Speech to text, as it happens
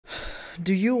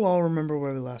Do you all remember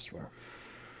where we last were?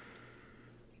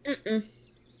 Mm-mm.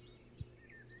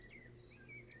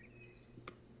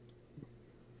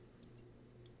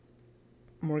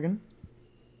 Morgan?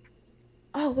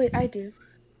 Oh, wait, I do.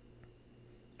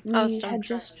 We I'm had trying.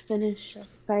 just finished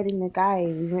fighting the guy.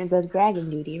 The dragon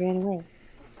dude. He ran away.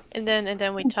 And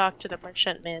then we talked to the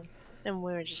merchantman, and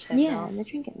we were just heading Yeah, out. and the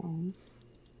trinket man.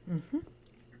 Mm-hmm.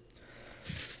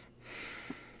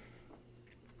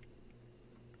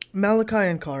 Malachi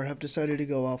and Carr have decided to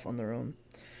go off on their own.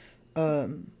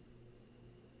 Um,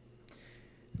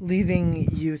 Leaving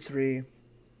you three,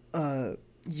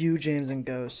 you, James, and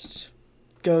Ghost.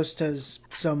 Ghost has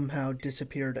somehow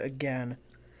disappeared again.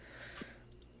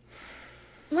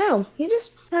 Wow, he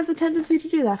just has a tendency to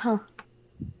do that, huh?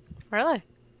 Really?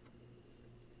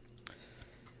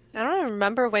 I don't even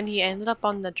remember when he ended up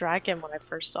on the dragon when I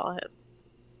first saw him.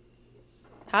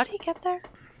 How'd he get there?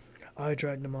 I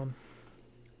dragged him on.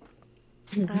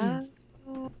 Uh,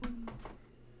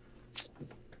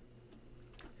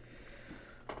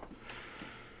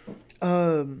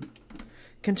 Um,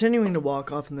 Continuing to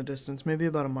walk off in the distance, maybe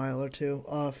about a mile or two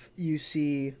off, you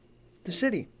see the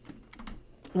city.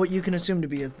 What you can assume to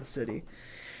be is the city.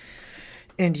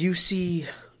 And you see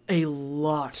a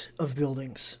lot of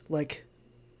buildings. Like,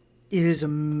 it's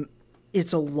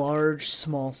a large,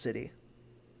 small city.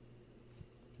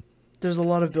 There's a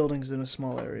lot of buildings in a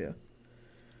small area.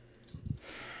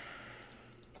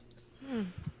 hmm.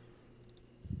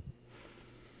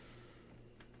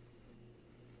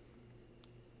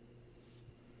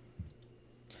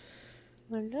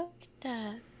 Well, look at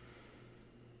that.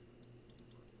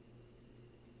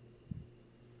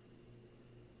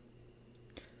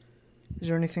 Is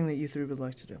there anything that you three would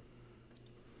like to do?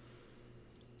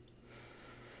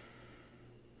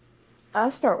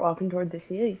 I'll start walking toward the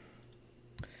city.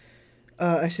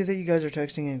 I see that you guys are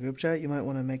texting in group chat. You might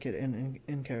want to make it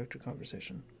in character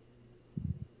conversation.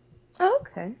 Oh,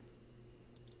 okay.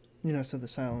 You know, so the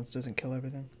silence doesn't kill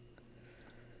everything.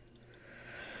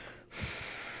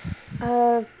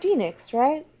 Phoenix,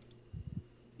 right?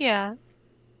 Yeah.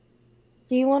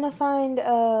 Do you want to find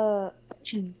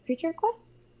creature quest?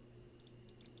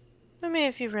 I mean,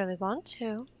 if you really want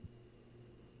to.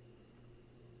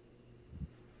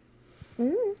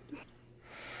 Mm.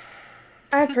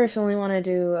 I personally want to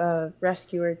do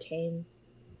rescue or tame.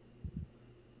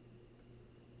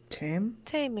 Tame?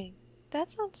 Taming. That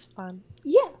sounds fun.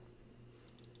 Yeah.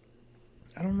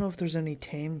 I don't know if there's any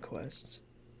tame quests.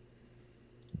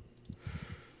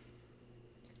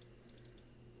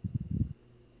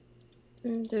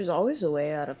 There's always a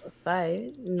way out of a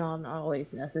fight. Not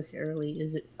always necessarily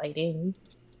is it fighting.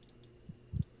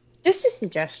 Just a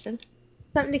suggestion.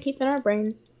 Something to keep in our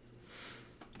brains.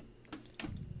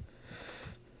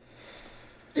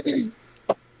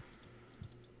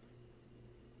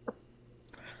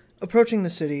 Approaching the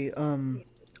city,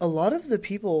 a lot of the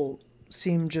people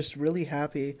seem just really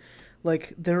happy.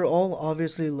 Like, they're all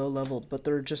obviously low leveled, but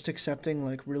they're just accepting,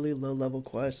 like, really low level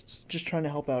quests. Just trying to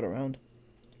help out around.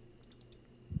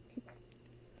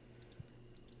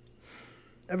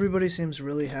 Everybody seems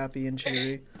really happy and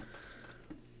cheery.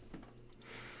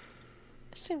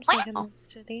 Seems like a nice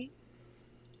city.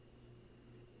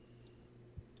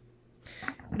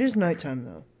 It is nighttime,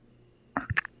 though.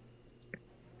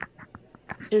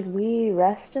 Should we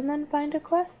rest and then find a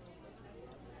quest?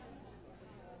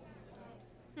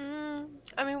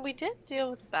 I mean, we did deal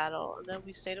with the battle, and then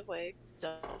we stayed awake,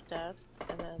 dealt with death,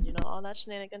 and then, all that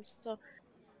shenanigans. So,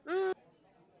 mm,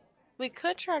 we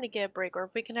could try to get a break, or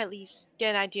we can at least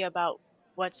get an idea about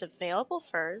what's available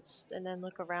first, and then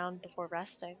look around before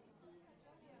resting.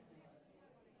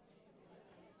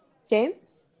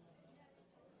 James?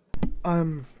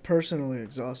 I'm personally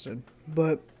exhausted,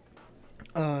 but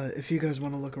if you guys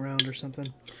want to look around or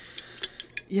something,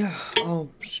 yeah, I'll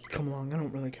just come along. I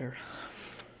don't really care.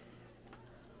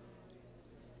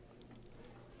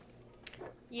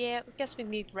 Yeah, I guess we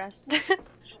need rest.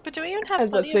 But do we even have As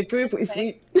a plenty of sick group, to we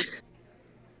stay? sleep.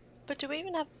 But do we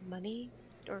even have money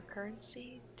or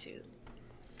currency to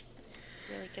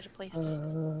really get a place to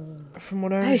stay? From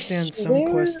what I I understand, some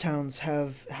swear. quest towns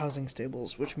have housing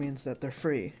stables, which means that they're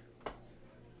free.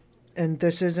 And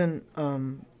this isn't,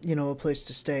 a place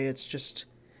to stay. It's just,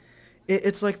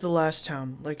 it's like the last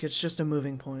town. Like, it's just a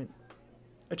moving point,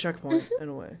 a checkpoint in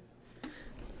a way.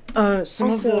 Some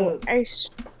of Also, the.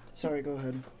 Sorry, go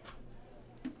ahead.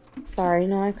 Sorry,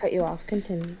 no, I cut you off.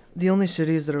 Continue. The only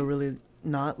cities that are really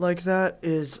not like that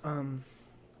is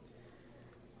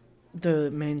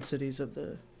the main cities of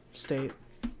the state.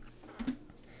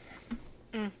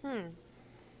 Mm-hmm.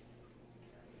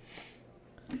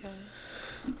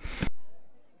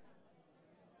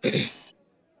 Okay.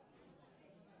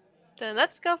 Then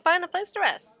let's go find a place to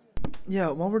rest.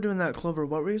 Yeah, while we're doing that, Clover,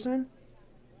 what were you saying?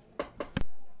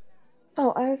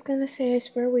 Oh, I was gonna say, I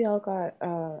swear we all got,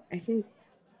 I think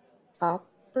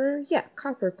copper? Yeah,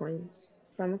 copper coins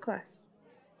from a quest.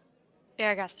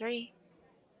 Yeah, I got 3.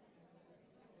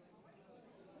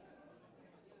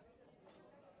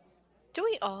 Do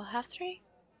we all have 3?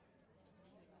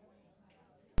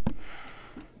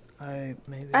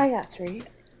 Maybe. I got 3.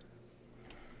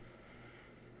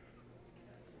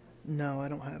 No, I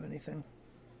don't have anything.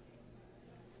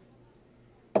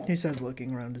 He says,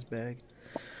 looking around his bag.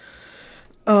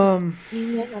 You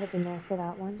might not have been there for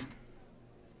that one.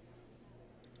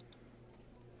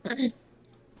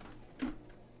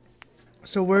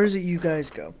 So where is it you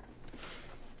guys go?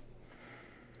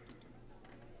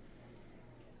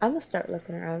 I'm gonna start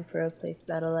looking around for a place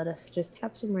that'll let us just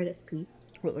have somewhere to sleep.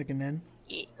 What, like an inn?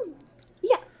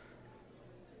 Yeah.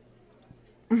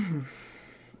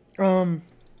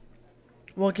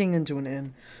 Walking into an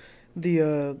inn.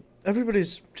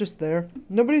 Everybody's just there.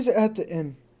 Nobody's at the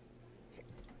inn.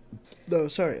 Oh,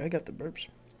 sorry, I got the burps.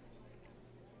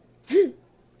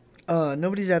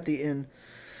 Nobody's at the inn.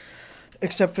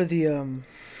 Except for the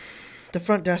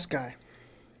front desk guy.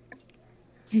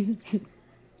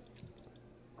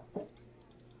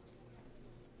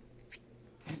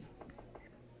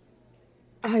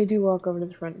 I do walk over to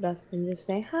the front desk and just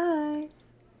say hi.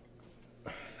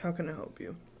 How can I help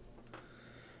you?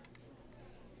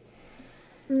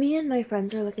 Me and my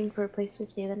friends are looking for a place to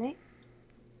stay the night.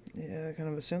 Yeah, I kind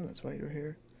of assumed that's why you're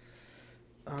here.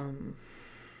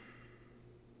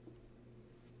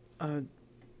 Are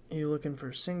you looking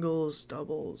for singles,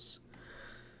 doubles,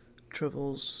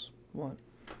 triples, what?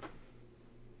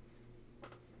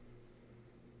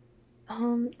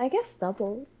 I guess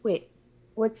double. Wait,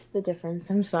 what's the difference?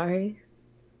 I'm sorry.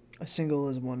 A single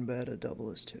is 1 bed, a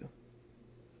double is 2.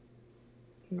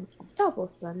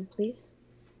 Doubles then, please.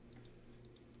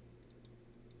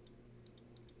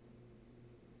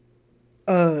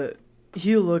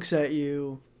 He looks at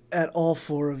you, at all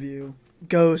 4 of you.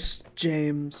 Ghost,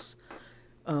 James,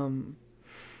 Go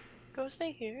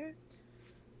stay here.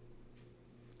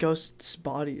 Ghost's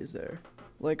body is there,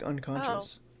 like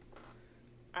unconscious.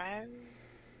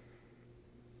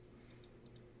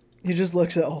 He just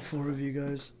looks at all 4 of you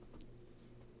guys.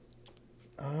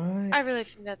 I really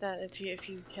think that if you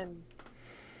can,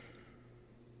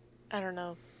 I don't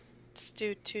know, just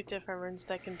do 2 different runes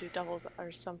that can do doubles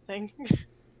or something.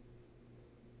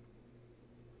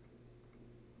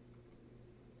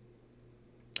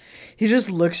 He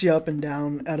just looks you up and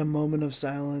down at a moment of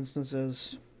silence and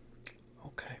says,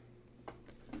 okay.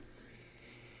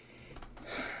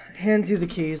 Hands you the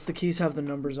keys. The keys have the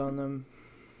numbers on them.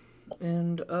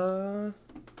 And, okay.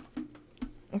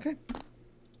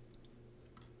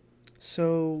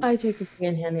 So... I take the key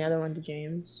and hand the other one to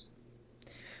James.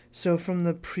 So from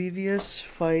the previous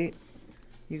fight,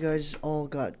 you guys all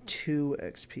got 2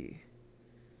 XP.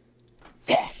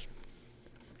 Yes!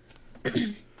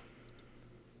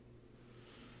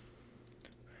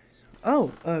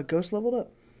 Oh, Ghost leveled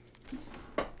up.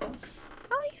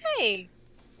 Oh, yay!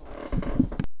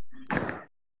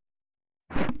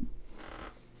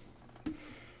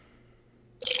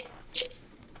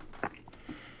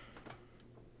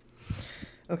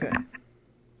 Okay.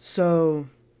 So,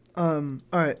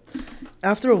 alright.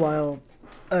 After a while,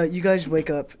 you guys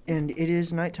wake up and it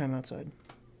is nighttime outside.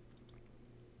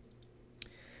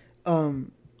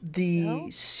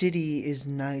 The city is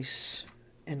nice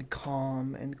and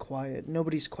calm and quiet.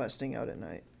 Nobody's questing out at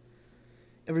night.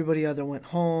 Everybody either went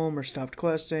home or stopped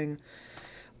questing.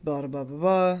 Blah, blah,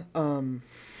 blah, blah.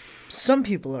 Some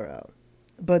people are out.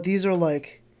 But these are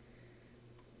like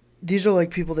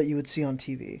people that you would see on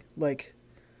TV. Like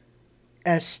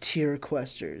S-tier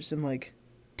questers and like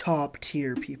top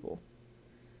tier people.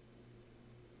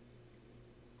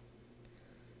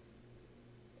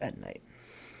 At night.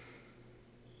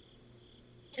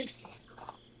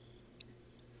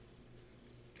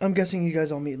 I'm guessing you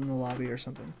guys all meet in the lobby or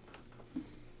something.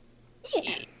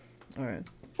 Yeah. Alright.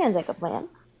 Sounds like a plan.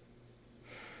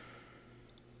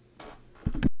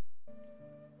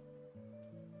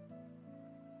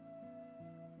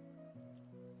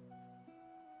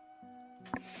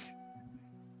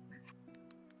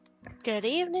 Good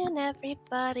evening,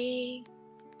 everybody.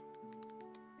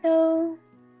 So,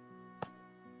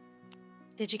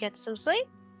 Did you get some sleep?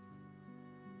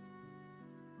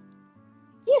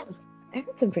 yeah, I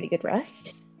got some pretty good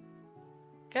rest.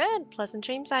 Good. Pleasant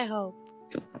dreams, I hope.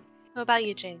 How about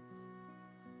you, James?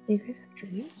 You guys have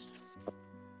dreams?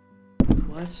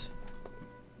 What?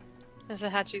 Is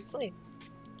it how'd you sleep?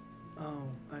 Oh,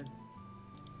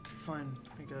 fine,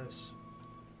 I guess.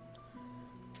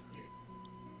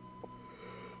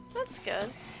 That's good.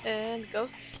 And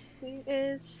Ghosty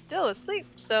is still asleep,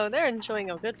 so they're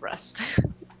enjoying a good rest.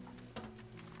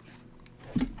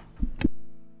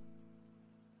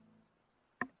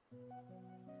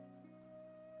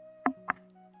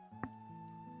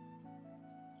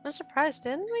 I'm surprised,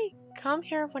 didn't we come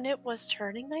here when it was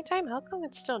turning nighttime? How come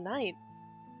it's still night?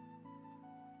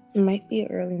 It might be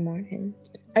early morning.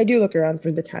 I do look around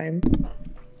for the time.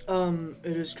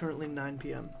 It is currently 9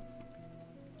 p.m.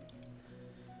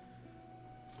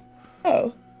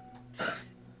 Oh.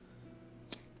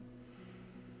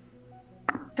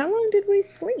 How long did we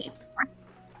sleep?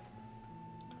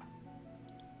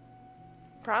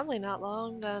 Probably not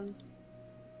long then.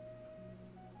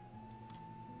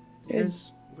 You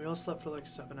guys, we all slept for like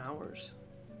 7 hours.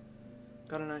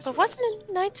 Got a nice But rest. wasn't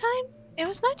it nighttime? It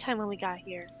was nighttime when we got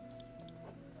here.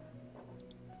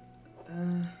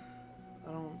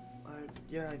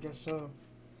 Yeah, I guess so.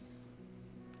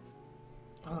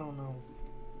 I don't know.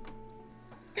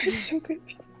 I'm so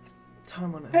confused.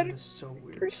 Time on How end did- is so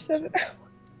weird. For 7 hours.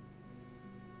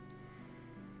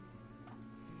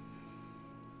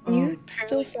 You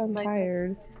still sound like-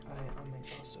 tired. I'm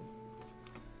exhausted.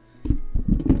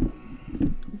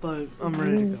 But I'm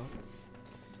ready to go.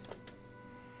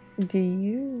 Do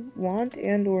you want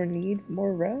and or need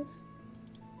more rest?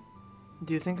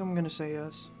 Do you think I'm gonna say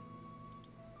yes?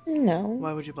 No.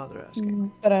 Why would you bother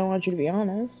asking? But I want you to be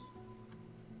honest.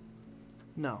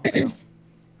 No.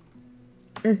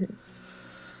 Mhm.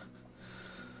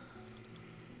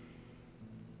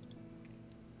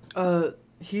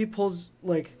 He pulls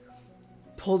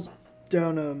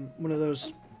down one of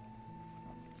those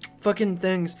fucking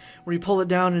things where you pull it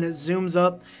down and it zooms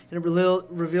up and it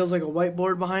reveals like a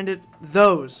whiteboard behind it.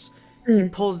 Those. He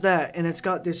pulls that and it's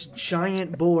got this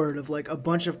giant board of like a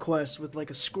bunch of quests with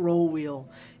like a scroll wheel,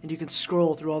 and you can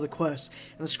scroll through all the quests,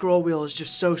 and the scroll wheel is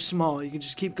just so small you can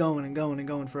just keep going and going and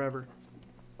going forever.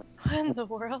 What in the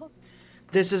world?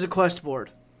 This is a quest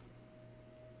board.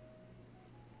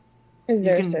 Is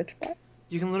there can- a search bar?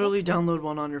 You can literally download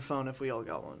one on your phone if we all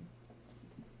got one.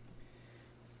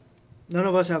 None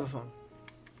of us have a phone.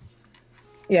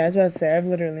 Yeah, I was about to say, I've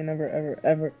literally never,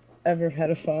 ever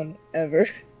had a phone, ever.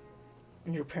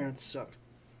 And your parents suck.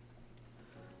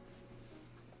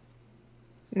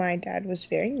 My dad was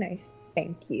very nice.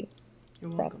 Thank you.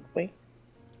 You're welcome. Probably.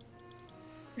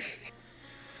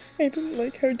 I didn't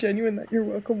like how genuine that "you're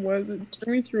welcome" was. It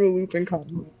threw me through a loop and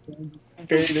compliment.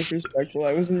 Very disrespectful.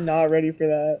 I was not ready for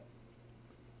that.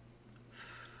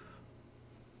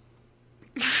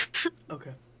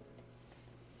 Okay.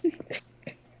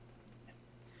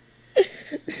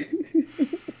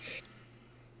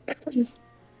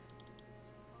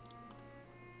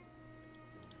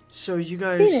 So you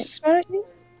guys... Phoenix, why don't you?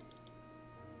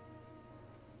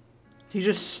 He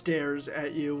just stares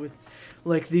at you with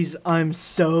like these "I'm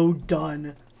so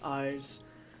done" eyes.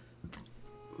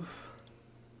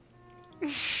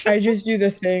 I just do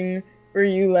the thing where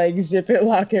you like zip it,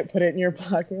 lock it, put it in your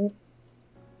pocket.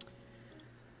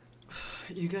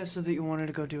 You guys said that you wanted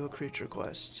to go do a creature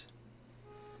quest.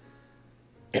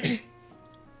 Yeah.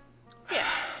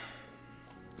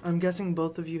 I'm guessing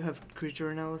both of you have creature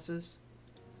analysis?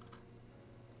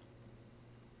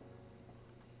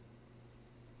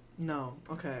 No.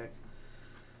 Okay.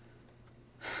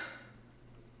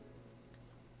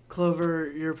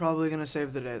 Clover, you're probably gonna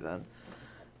save the day then.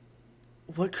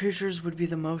 What creatures would be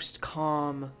the most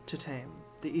calm to tame?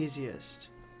 The easiest?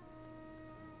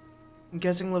 I'm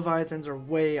guessing Leviathans are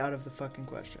way out of the fucking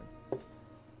question.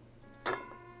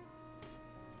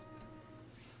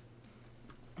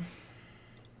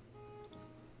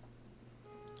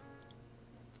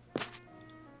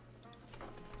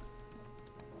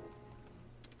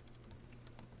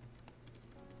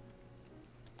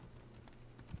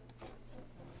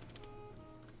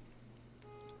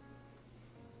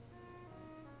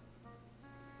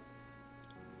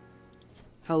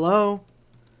 Hello?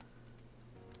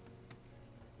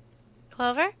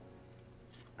 Clover?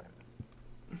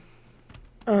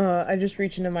 I just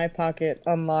reach into my pocket,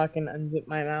 unlock, and unzip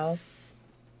my mouth.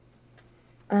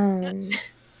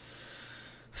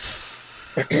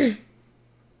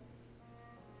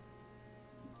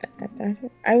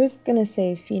 I was gonna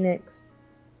say, Phoenix,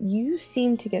 you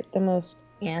seem to get the most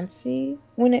antsy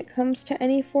when it comes to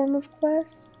any form of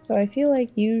quest, so I feel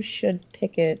like you should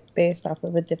pick it based off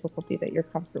of a difficulty that you're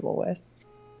comfortable with.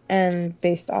 And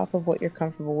based off of what you're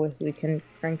comfortable with, we can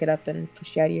crank it up and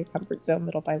push you out of your comfort zone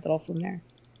little by little from there.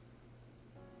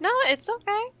 No, it's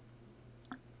okay.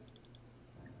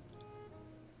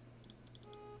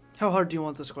 How hard do you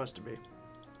want this quest to be?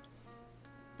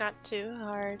 Not too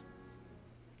hard.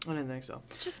 I didn't think so.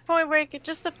 Just a point where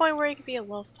it could be a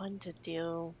little fun to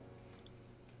do.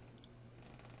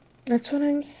 That's what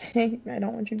I'm saying. I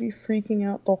don't want you to be freaking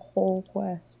out the whole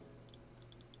quest.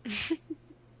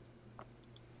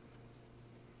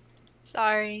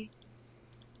 Sorry.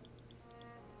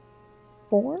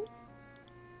 4?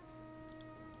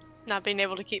 Not being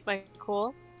able to keep my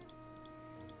cool.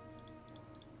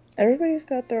 Everybody's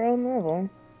got their own level.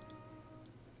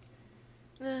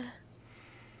 Eh,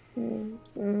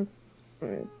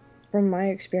 From my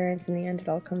experience, in the end, it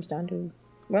all comes down to,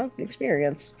 well,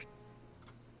 experience.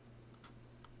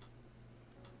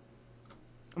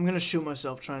 I'm gonna shoot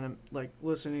myself trying to, like,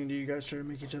 listening to you guys try to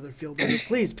make each other feel better.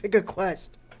 Please, pick a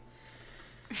quest.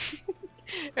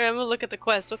 Alright, I'm gonna look at the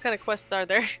quests. What kind of quests are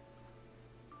there?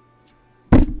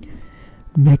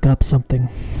 Make up something.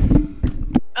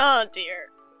 Oh dear.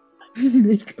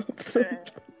 Make up something.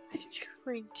 I'm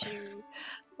trying to.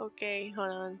 Okay,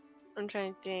 hold on. I'm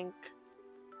trying to think.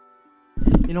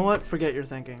 You know what? Forget your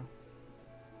thinking.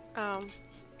 Oh,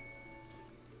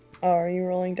 are you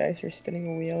rolling dice or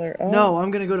spinning a wheel or? Oh. No,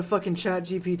 I'm gonna go to fucking Chat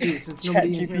GPT since nobody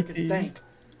in here can ChatGPT. think.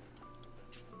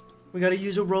 We gotta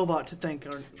use a robot to think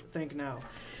or think now.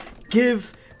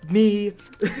 Give me.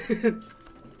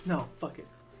 No, fuck it.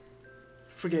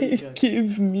 Forget you guys.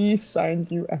 Give me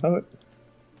signs you out.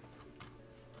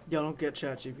 Y'all don't get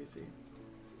Chat GPT.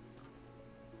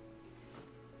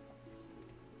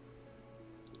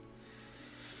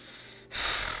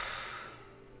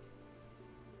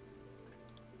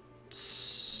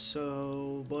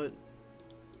 So, what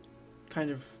kind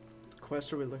of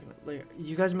quest are we looking at? Like,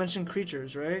 you guys mentioned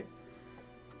creatures, right?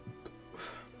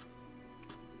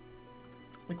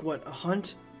 Like what? A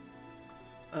hunt?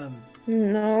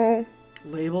 No.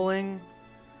 Labeling?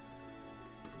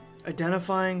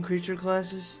 Identifying creature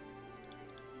classes?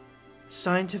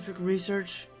 Scientific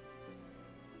research?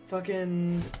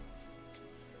 Fucking...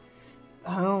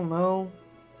 I don't know.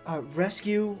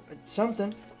 Rescue?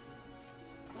 Something.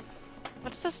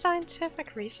 What's the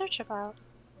scientific research about?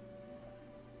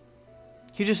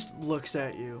 He just looks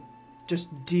at you. Just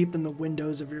deep in the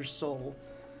windows of your soul.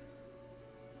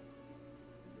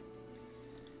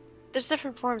 There's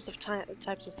different forms of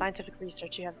types of scientific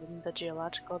research. You have the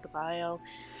geological, the bio,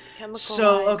 chemical.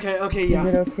 So, okay, yeah. Is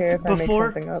it okay if I make Before-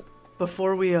 something up?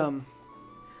 Before we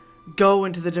go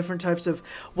into the different types of...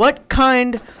 What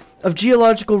kind of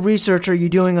geological research are you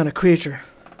doing on a creature?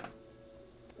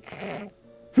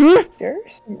 There are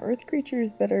some earth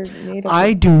creatures that are made of...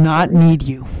 I do not need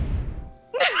you.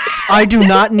 I do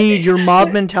not need your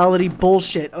mob mentality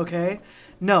bullshit, okay?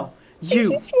 No.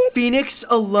 You, Phoenix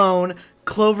alone,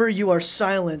 Clover, you are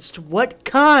silenced. What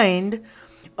kind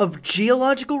of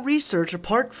geological research,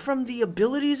 apart from the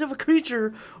abilities of a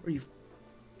creature, are you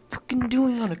fucking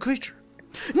doing on a creature?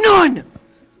 None!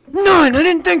 None! I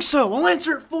didn't think so! I'll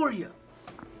answer it for you!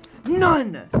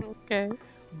 None! Okay.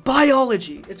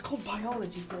 Biology. It's called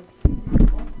biology.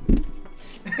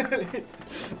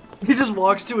 He just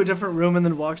walks to a different room and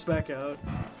then walks back out.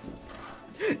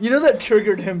 You know that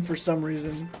triggered him for some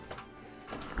reason.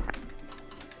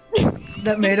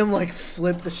 That made him like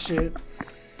flip the shit.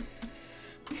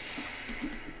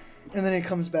 And then he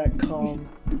comes back calm.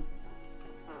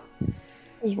 It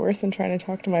was worse than trying to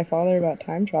talk to my father about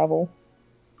time travel.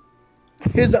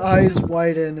 His eyes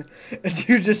widen as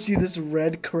you just see this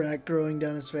red crack growing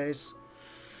down his face.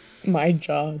 My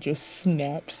jaw just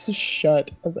snaps shut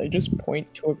as I just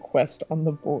point to a quest on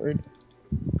the board.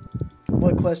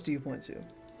 What quest do you point to?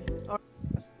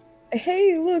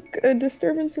 Hey, look, a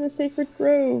disturbance in a sacred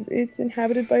grove. It's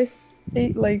inhabited by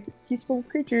peaceful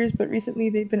creatures, but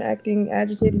recently they've been acting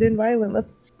agitated and violent.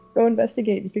 Let's go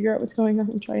investigate and figure out what's going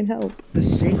on and try and help. The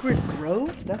Sacred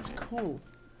Grove? That's cool.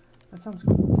 That sounds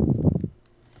cool.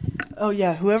 Oh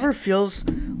yeah, whoever feels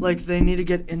like they need to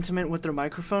get intimate with their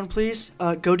microphone, please,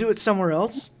 go do it somewhere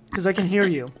else, because I can hear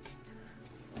you.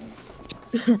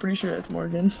 I'm pretty sure that's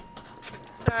Morgan.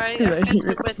 Sorry, Yeah, I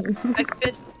fidget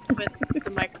with the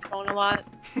microphone a lot.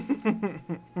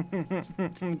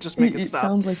 Just make it It stop.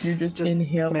 sounds like you're just Just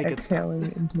make it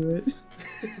exhaling into it.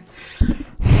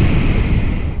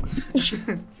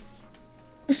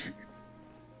 I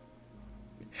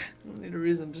don't need a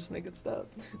reason, just make it stop.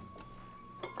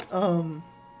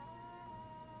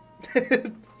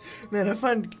 Man, I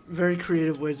find very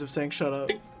creative ways of saying shut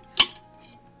up.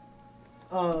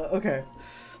 Okay.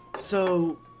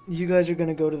 So, you guys are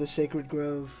gonna go to the Sacred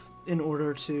Grove in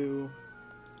order to,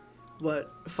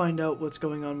 find out what's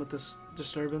going on with this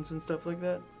disturbance and stuff like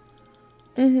that?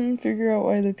 Figure out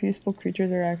why the peaceful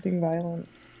creatures are acting violent.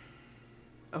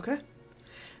 Okay.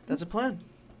 That's a plan.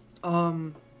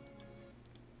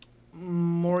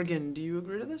 Morgan, do you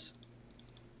agree to this?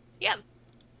 Yeah.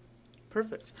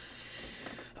 Perfect.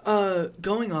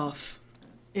 Going off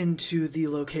into the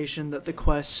location that the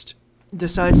quest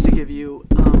decides to give you,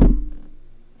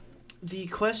 the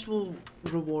quest will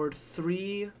reward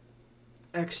 3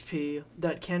 XP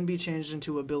that can be changed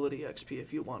into ability XP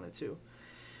if you wanted to.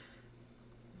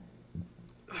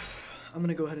 I'm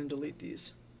gonna go ahead and delete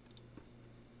these.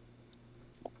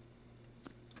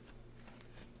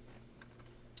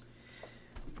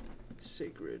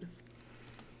 Sacred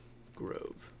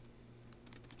Grove.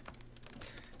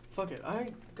 Fuck it, I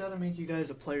gotta make you guys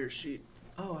a player sheet.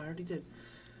 Oh, I already did.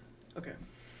 Okay.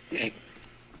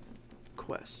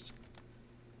 Quest.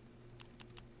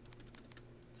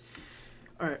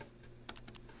 Alright.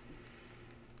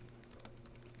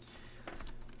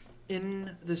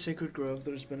 In the Sacred Grove,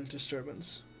 there's been a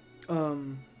disturbance. Off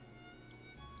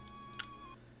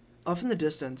in the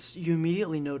distance, you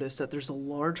immediately notice that there's a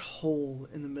large hole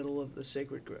in the middle of the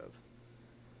Sacred Grove.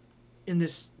 In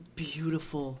this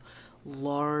beautiful,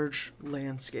 large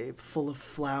landscape full of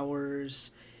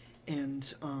flowers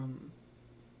and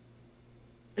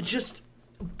just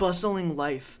bustling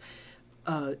life.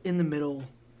 In the middle,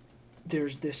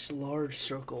 there's this large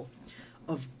circle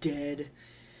of dead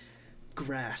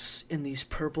grass and these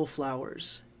purple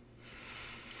flowers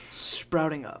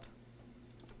sprouting up.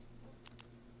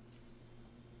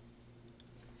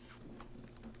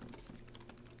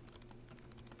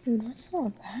 What's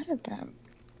all that about?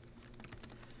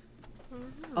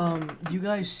 You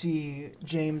guys see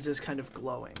James is kind of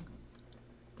glowing.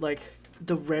 Like,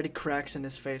 the red cracks in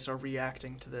his face are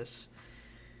reacting to this,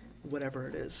 whatever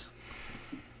it is.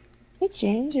 Hey,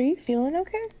 James, are you feeling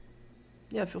okay?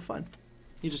 Yeah, I feel fine.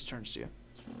 He just turns to you.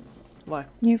 Why?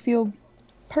 You feel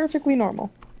perfectly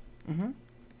normal. Mm-hmm.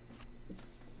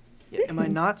 Yeah, am I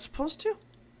not supposed to?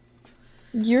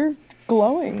 You're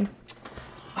glowing.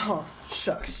 Oh,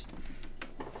 shucks.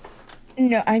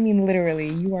 No, I mean literally.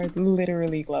 You are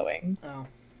literally glowing. Oh.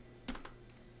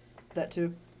 That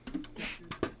too?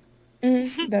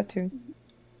 That too.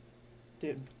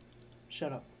 Dude,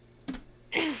 shut up.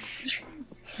 I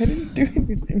didn't do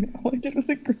anything. All I did was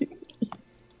agree.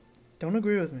 Don't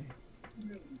agree with me.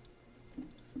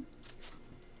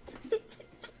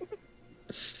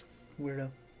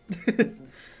 Weirdo.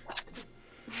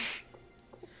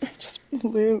 I just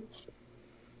live.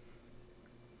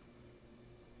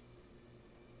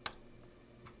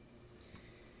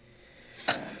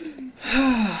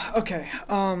 Okay,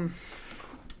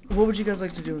 what would you guys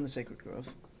like to do in the Sacred Grove?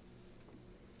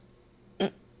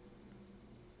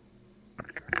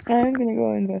 I'm gonna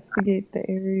go investigate the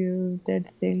area of dead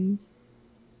things.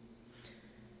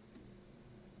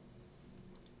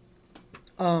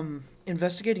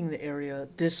 Investigating the area,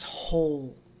 this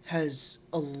hole has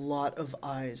a lot of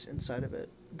eyes inside of it.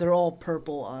 They're all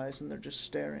purple eyes and they're just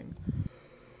staring.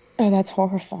 Oh, that's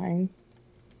horrifying.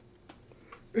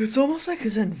 It's almost like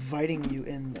it's inviting you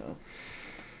in, though.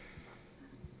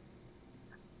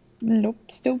 Nope,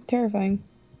 still terrifying.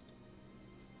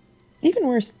 Even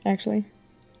worse, actually.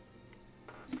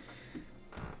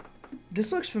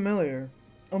 This looks familiar.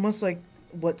 Almost like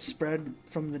what spread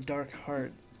from the dark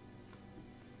heart.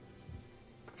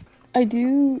 I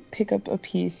do pick up a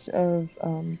piece of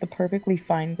the perfectly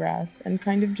fine grass and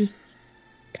kind of just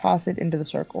toss it into the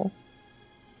circle.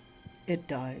 It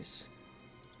dies.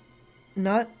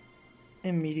 Not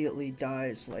immediately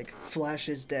dies, like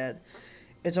flashes dead.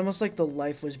 It's almost like the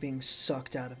life was being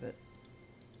sucked out of it.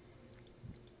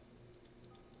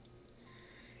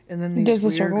 And then these Does the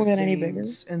weird circle get any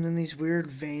veins, and then these weird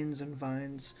veins and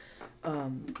vines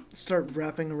start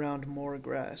wrapping around more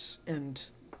grass and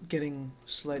getting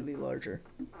slightly larger.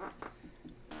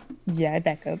 Yeah, I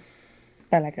back up.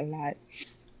 By like a lot.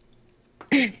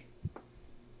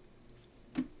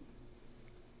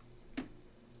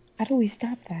 How do we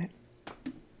stop that?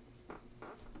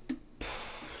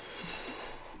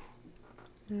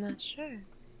 I'm not sure.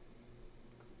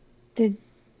 Did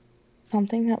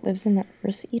something that lives in the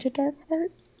earth eat a dark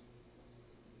heart?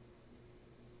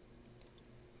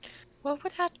 What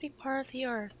would have to be part of the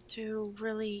earth to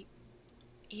really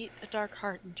eat a dark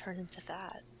heart and turn into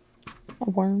that? A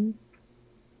worm?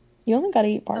 You only gotta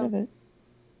eat part Oh. of it.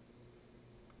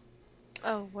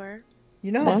 Oh, where?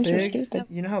 You know how Worms are big? stupid.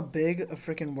 You know how big a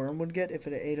freaking worm would get if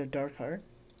it ate a dark heart?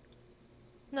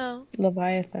 No.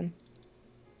 Leviathan.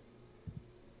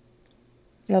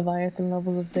 Leviathan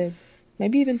levels of big.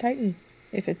 Maybe even Titan.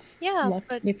 If it's Yeah,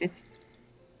 but if it's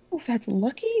if that's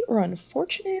lucky or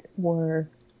unfortunate or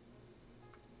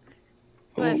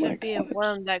but if my it'd be a gosh.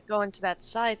 worm that go into that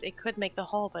size, it could make the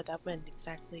hole, but that wouldn't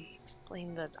exactly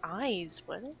explain the eyes,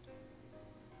 would it?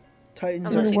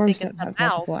 Titans Unless The are you worms think it's that a have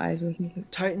mouth. multiple eyes or something.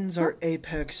 Titans are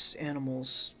apex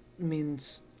animals.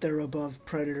 Means they're above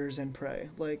predators and prey.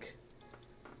 Like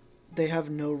they have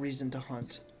no reason to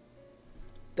hunt.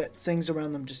 That things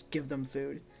around them just give them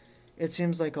food. It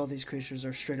seems like all these creatures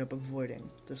are straight up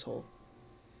avoiding this hole.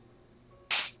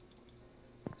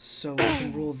 So we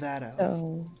can rule that out.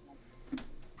 So,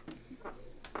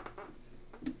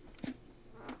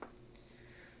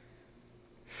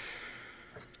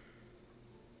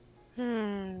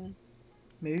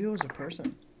 Maybe it was a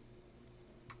person.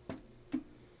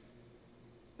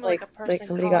 Like a like person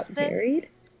somebody got caused it. buried?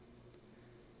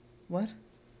 What?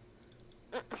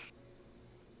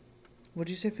 What'd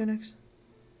you say, Phoenix?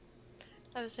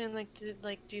 I was saying, like,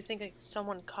 do you think like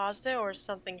someone caused it, or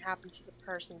something happened to the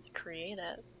person to create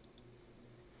it?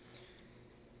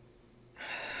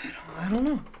 I don't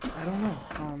know. I don't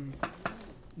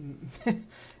know.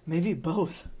 Maybe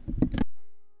both.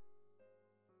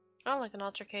 Oh, like an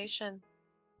altercation.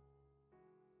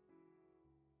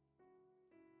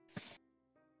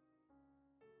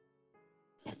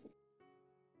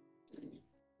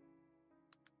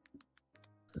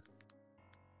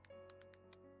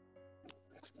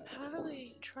 How do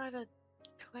we try to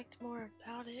collect more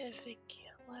about it if it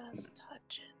can't let us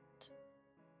touch it?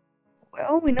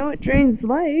 Well, we know it drains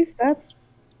life. That's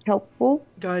helpful.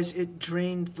 Guys, it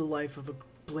drained the life of a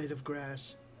blade of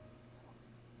grass.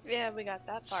 Yeah, we got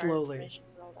that part. Slowly. Information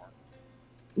rolled out.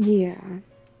 Yeah.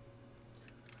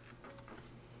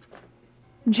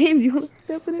 James, you want to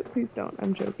step in it? Please don't.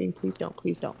 I'm joking. Please don't.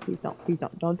 Please don't. Please don't. Please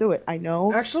don't. Don't do it. I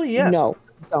know. Actually, yeah. No.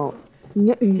 Don't.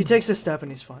 He takes a step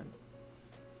and he's fine.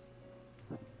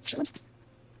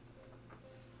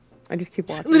 I just keep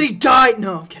watching. And then he died!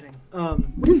 No, I'm kidding.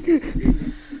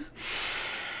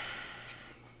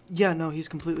 Yeah, no, he's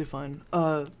completely fine.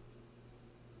 What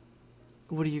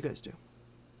do you guys do?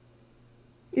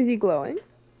 Is he glowing?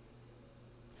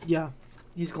 Yeah,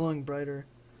 he's glowing brighter.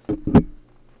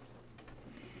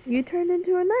 You turned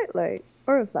into a nightlight.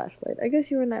 Or a flashlight. I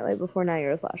guess you were a nightlight before, now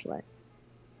you're a flashlight.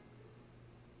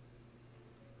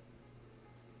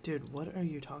 Dude, what are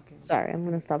you talking? Sorry, I'm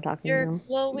gonna stop talking You're now.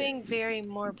 glowing very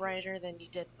more brighter than you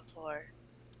did before.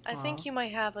 I think you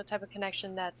might have a type of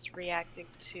connection that's reacting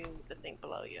to the thing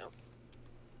below you.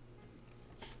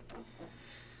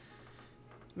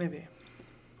 Maybe.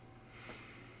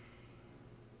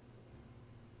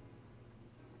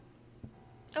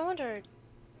 I wonder,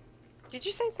 did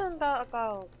you say something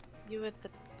about you with the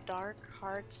dark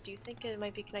hearts? Do you think it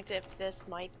might be connected if this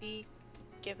might be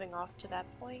giving off to that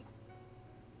point?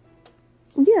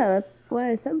 Yeah, that's why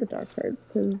I said the dark hearts,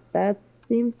 because that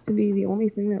seems to be the only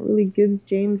thing that really gives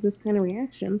James this kind of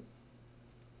reaction.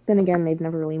 Then again, they've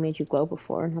never really made you glow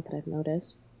before, not that I've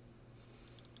noticed.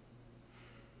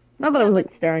 Not that I Yeah, was but-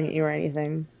 like staring at you or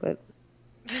anything, but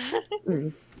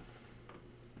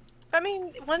I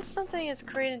mean, once something is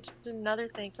created into another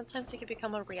thing, sometimes it can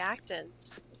become a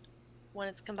reactant. When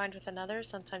it's combined with another,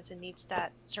 sometimes it needs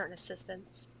that certain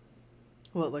assistance.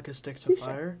 What, like a stick to Touche.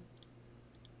 fire?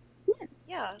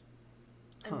 Yeah.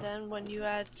 And then when you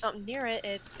add something near it,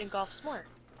 it engulfs more.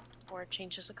 Or it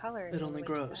changes the color. It only which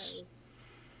grows. is-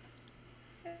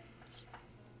 Yes.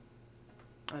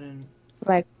 I didn't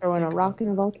like throwing a Think rock about in a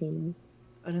that. volcano.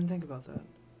 I didn't think about that.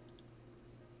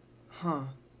 Huh.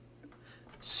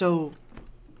 So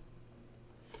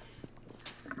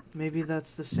maybe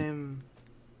that's the same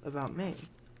about me.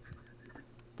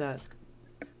 That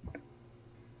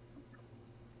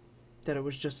it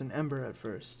was just an ember at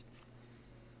first.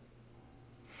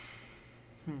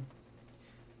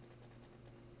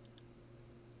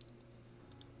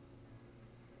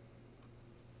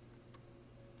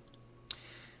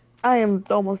 I am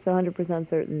almost 100%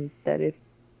 certain that if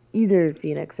either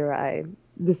Phoenix or I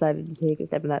decided to take a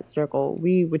step in that circle,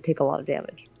 we would take a lot of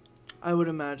damage. I would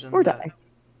imagine Or that die.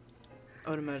 I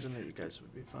would imagine that you guys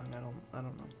would be fine. I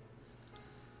don't know.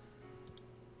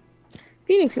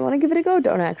 Phoenix, you want to give it a go?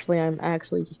 Don't actually. I'm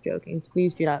actually just joking.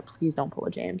 Please do not. Please don't pull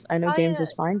a James. I know Oh, James yeah.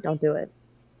 is fine. Don't do it.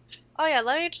 Oh yeah,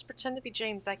 let me just pretend to be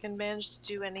James. I can manage to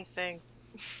do anything.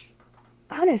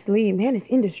 Honestly, man is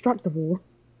indestructible.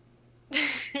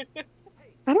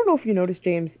 I don't know if you noticed,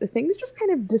 James. The things just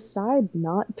kind of decide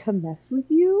not to mess with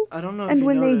you. I don't know if And you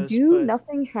when noticed, they do, but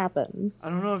nothing happens. I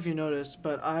don't know if you noticed,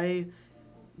 but I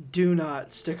do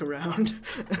not stick around.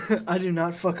 I do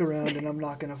not fuck around, and I'm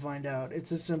not gonna find out.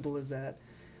 It's as simple as that.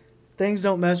 Things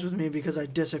don't mess with me because I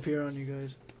disappear on you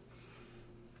guys.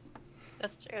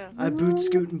 That's true. I boot,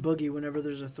 scoot, and boogie whenever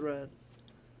there's a threat.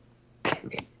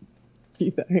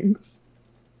 Gee, thanks.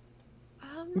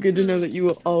 Good to know that you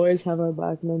will always have our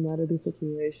back no matter the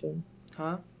situation.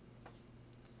 Huh?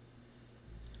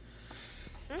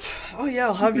 Oh yeah,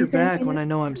 I'll have You your saying back when Phoenix? I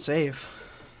know I'm safe.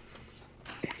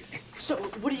 So,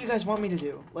 what do you guys want me to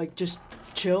do? Like, just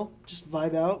chill? Just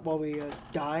vibe out while we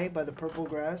die by the purple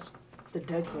grass? The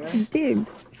dead grass? Dig.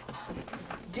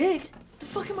 Dig? The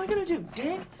fuck am I gonna do?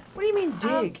 Dig? What do you mean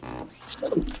dig?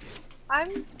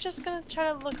 I'm just gonna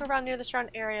try to look around near the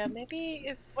surrounding area. Maybe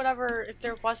if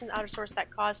there was an outer source that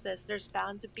caused this, there's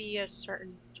bound to be a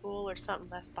certain tool or something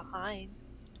left behind.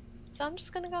 So I'm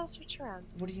just gonna go switch around.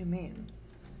 What do you mean?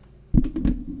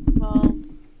 Well,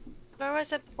 remember I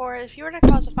said before, if you were to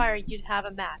cause a fire, you'd have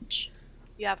a match.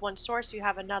 You have one source, you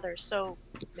have another. So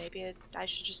maybe I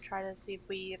should just try to see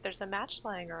if there's a match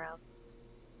lying around.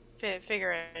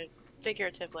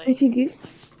 Figuratively. If you get,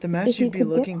 The match if you you'd be could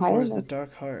get looking high for is the enough,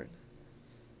 dark heart.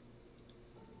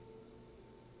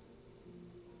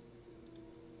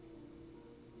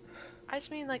 I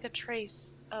just mean like a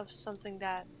trace of something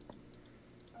that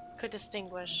could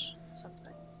distinguish some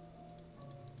things.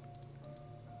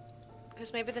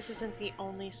 Because maybe this isn't the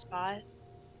only spot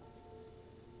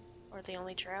or the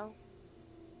only trail.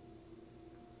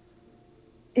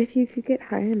 if you could get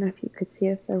high enough, you could see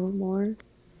if there were more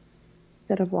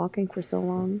instead of walking for so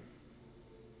long.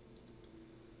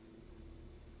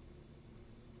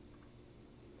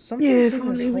 Something's in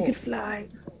this hole. fly.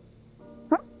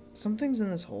 Something's in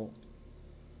this hole.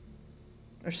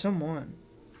 Or someone.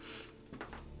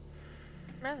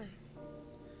 Really?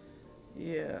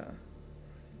 Yeah.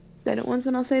 Said it once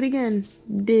and I'll say it again.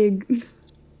 Dig.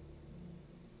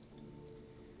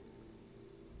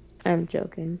 I'm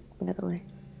joking, by the way.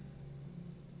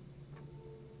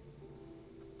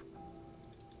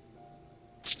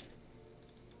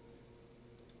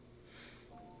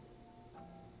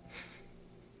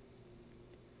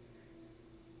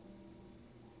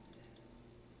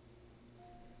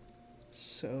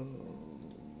 So...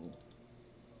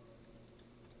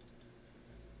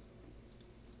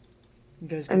 You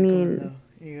guys gonna come in though?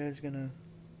 You guys gonna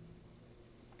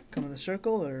come in the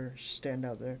circle or stand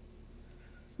out there?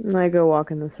 I go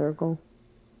walk in the circle.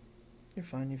 You're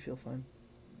fine, you feel fine.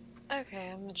 Okay,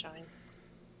 I'm gonna join.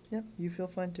 Yep, you feel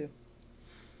fine too.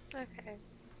 Okay.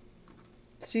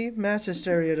 See, mass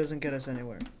hysteria doesn't get us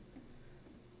anywhere.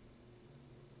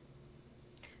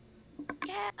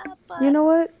 Yeah, but... You know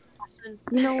what?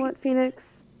 You know what,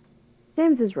 Phoenix?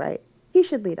 James is right. He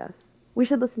should lead us. We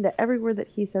should listen to every word that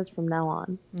he says from now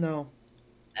on. No.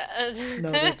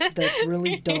 No, that's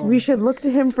really dumb. We should look to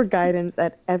him for guidance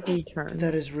at every turn.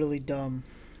 That is really dumb.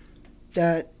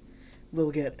 That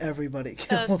will get everybody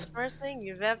killed. That's the worst thing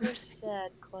you've ever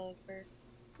said, Clover.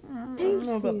 I don't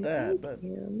know about that, but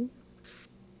you.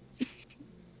 I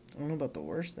don't know about the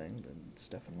worst thing, but it's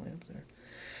definitely up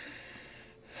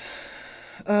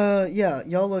there. Yeah,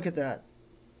 y'all look at that.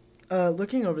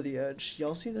 Looking over the edge,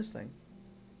 y'all see this thing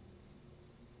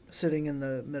sitting in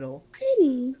the middle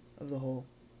Pretty. of the hole.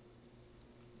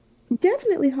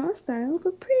 Definitely hostile,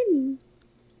 but pretty.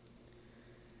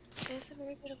 It's a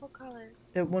very beautiful color.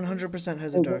 It 100%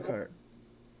 has a dark heart.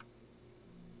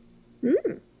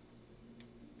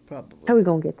 Probably. How we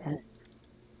gonna get that?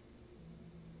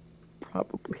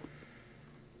 Probably.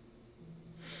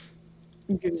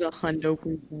 He gives 100%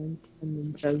 and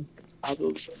then says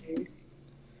probably.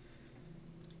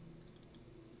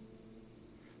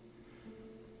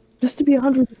 Just to be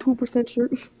 102% sure.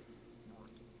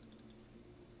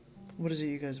 What is it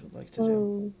you guys would like to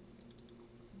do?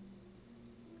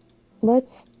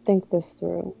 Let's think this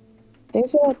through.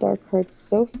 Things about dark hearts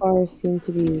so far seem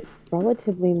to be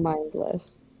relatively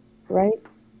mindless, right?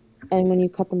 And when you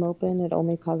cut them open, it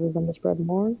only causes them to spread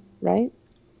more, right?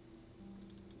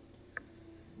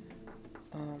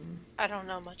 I don't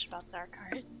know much about dark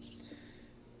hearts.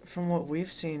 From what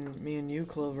we've seen, me and you,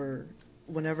 Clover,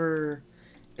 whenever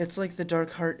it's like the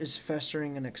dark heart is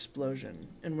festering an explosion,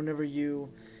 and whenever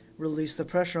you release the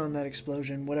pressure on that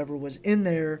explosion, whatever was in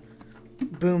there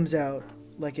booms out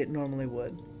like it normally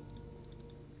would.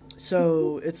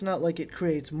 So it's not like it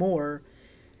creates more,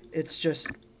 it's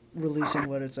just releasing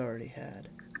what it's already had.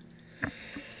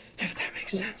 If that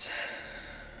makes sense.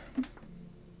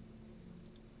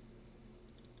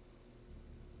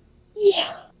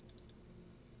 Yeah.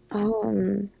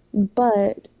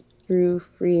 But through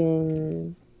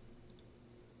freeing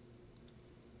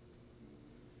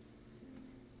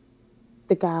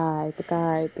the guy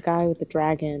with the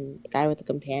dragon, the guy with the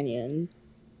companion,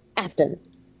 Afton.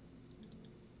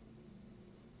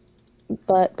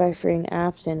 But by freeing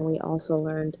Afton, we also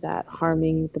learned that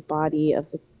harming the body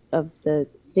of the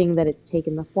thing that it's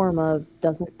taken the form of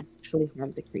doesn't actually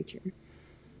harm the creature.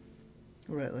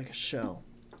 Right, like a shell.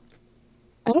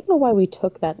 I don't know why we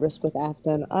took that risk with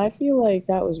Afton. I feel like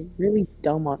that was really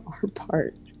dumb on our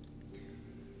part.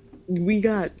 We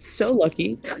got so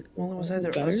lucky. Well, it was either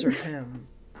us or him,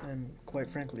 and quite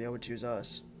frankly, I would choose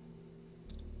us.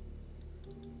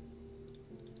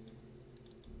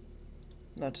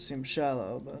 Not to seem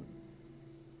shallow, but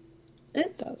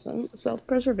It doesn't.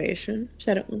 Self-preservation.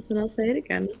 Said it once and I'll say it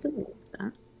again. Nothing wrong with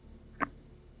that.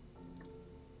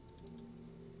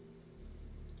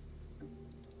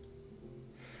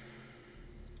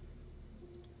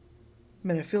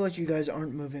 man, I feel like you guys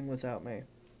aren't moving without me.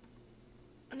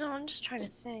 No, I'm just trying to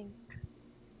think.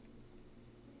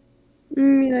 I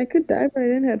mean, I could dive right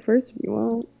in head first if you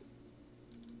want.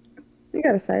 You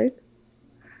got a scythe.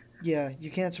 Yeah, you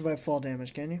can't survive fall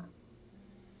damage, can you?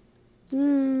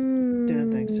 Mm,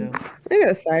 Didn't think so. I got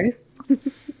a scythe. I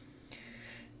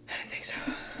think so.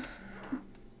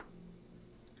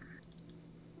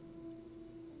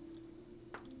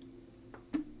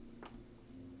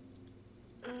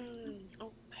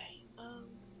 Okay.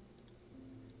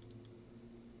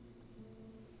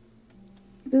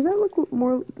 Does that look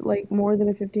more like more than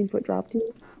a 15-foot drop to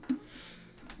you?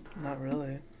 Not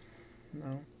really.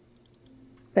 No.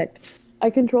 Perfect. I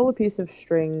control a piece of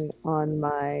string on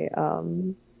my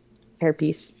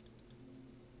hairpiece.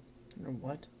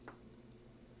 What?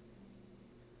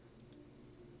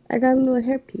 I got a little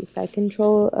hairpiece. I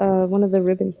control one of the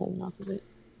ribbons hanging off of it.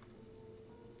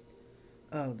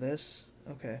 Oh, this?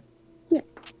 Okay. Yeah.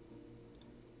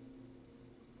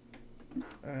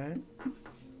 Alright.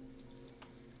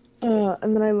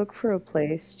 And then I look for a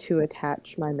place to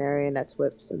attach my marionette's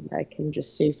whip so that I can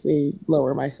just safely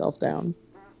lower myself down.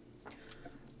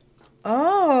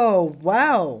 Oh,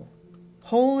 wow.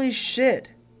 Holy shit.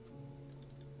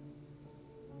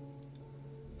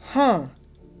 Huh.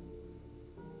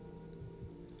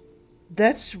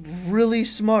 That's really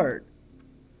smart.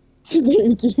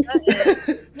 Thank you.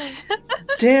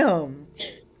 Damn.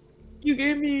 You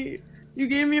gave me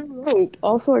a rope.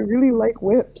 Also, I really like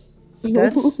whips.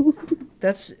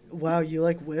 That's wow, you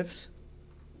like whips?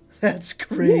 That's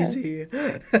crazy.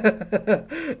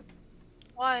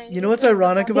 Why? You know what's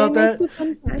ironic about that?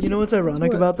 You know what's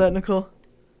ironic What? about that, Nicole?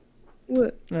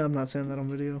 What? No, I'm not saying that on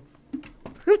video.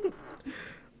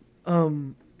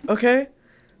 Okay.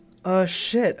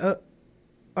 Shit.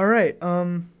 Alright,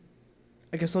 I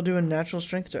guess I'll do a natural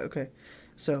strength check. Okay.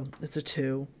 So, it's a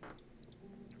 2.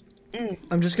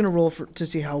 I'm just gonna roll to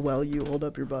see how well you hold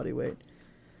up your body weight.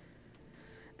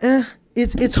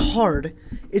 It's hard.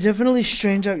 It definitely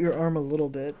strains out your arm a little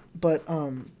bit, but,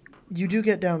 you do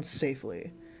get down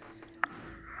safely.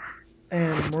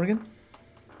 And Morgan?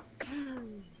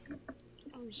 I'm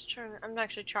just trying. I'm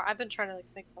actually trying. I've been trying to like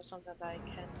think about something that I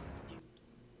can do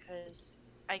because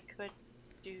I could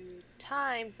do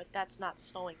time, but that's not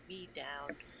slowing me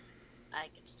down. I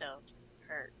can still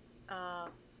hurt.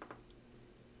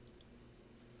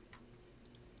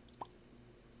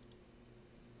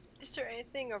 Is there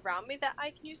anything around me that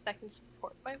I can use that can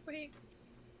support my weight?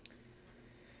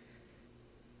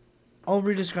 I'll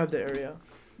re-describe the area.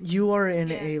 You are in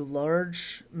Yeah. a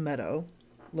large meadow,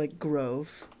 like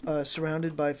grove,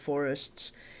 surrounded by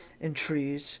forests and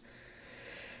trees.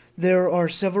 There are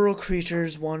several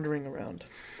creatures wandering around.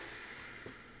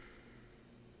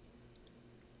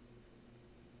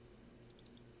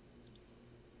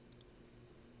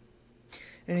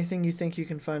 Anything you think you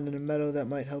can find in a meadow that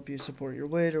might help you support your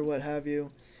weight or what have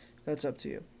you, that's up to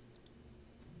you.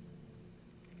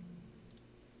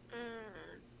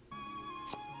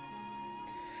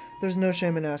 There's no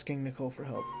shame in asking Nicole for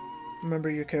help. Remember,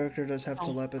 your character does have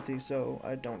telepathy, so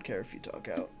I don't care if you talk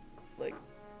out. Like,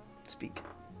 speak.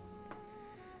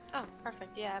 Oh,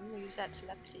 perfect. Yeah, I'm gonna use that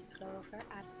telepathy, Clover.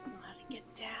 I don't know how to get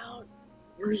down.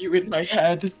 Were you in my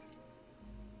head?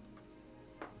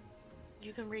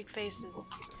 You can read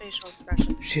faces, facial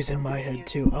expressions. She's in my head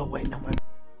too. Oh wait, no, my.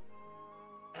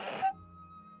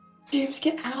 James,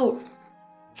 get out.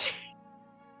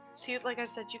 See, like I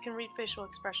said, you can read facial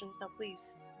expressions now,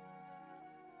 please.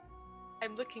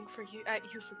 I'm looking for you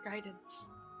for guidance.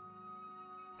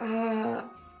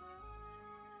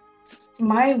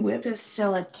 My whip is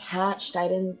still attached. I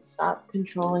didn't stop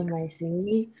controlling my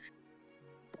thingy.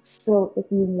 So if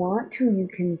you want to, you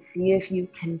can see if you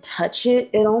can touch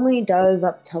it. It only does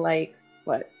up to like,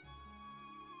 what?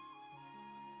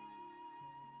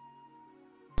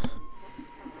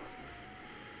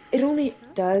 It only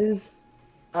does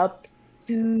up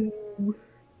to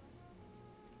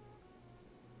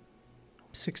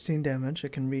 16 damage.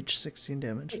 It can reach 16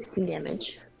 damage. 16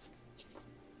 damage.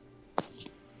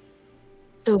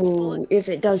 So if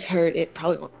it does hurt, it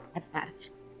probably won't be that bad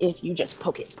if you just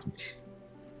poke it.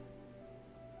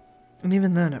 And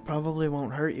even then, it probably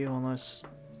won't hurt you unless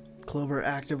Clover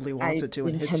actively wants it to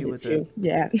and hits you with it.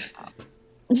 Yeah.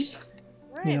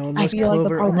 Right. You know, I feel like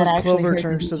the part that actually Clover hurts is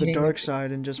turns to the eating dark it.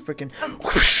 side and just freaking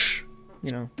whoosh,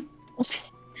 you know.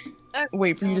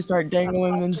 Wait for you to start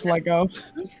dangling and then just let go.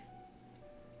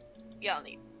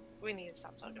 We need to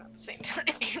stop talking at the same time.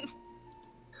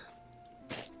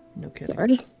 No kidding.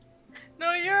 Sorry.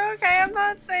 No, you're okay. I'm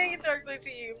not saying it directly to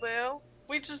you, Lou.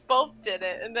 We just both did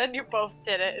it, and then you both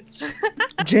did it. It's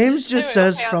James just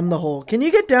Anyway, says okay, from the hole, "Can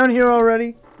you get down here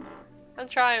already?" I'm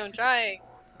trying.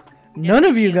 None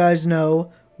of you guys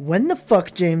know when the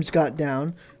fuck James got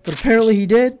down, but apparently he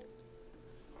did.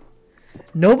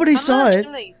 Nobody saw it.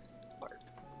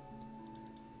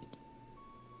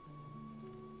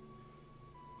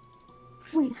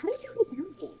 Wait, how did you get down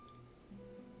here?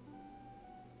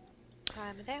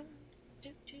 Climb it down. Do,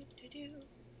 do, do, do.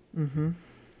 Mm-hmm.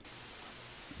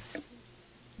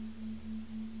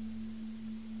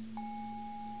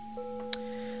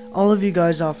 All of you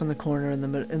guys off in the corner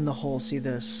in the hole see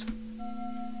this.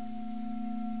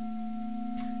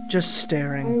 Just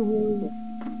staring.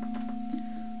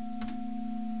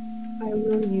 I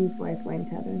will use lifeline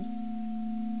tether.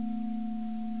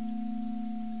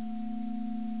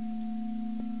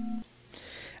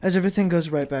 As everything goes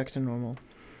right back to normal.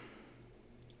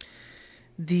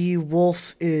 The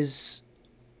wolf is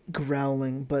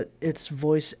growling, but its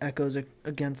voice echoes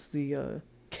against the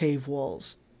cave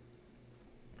walls.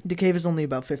 The cave is only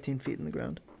about 15 feet in the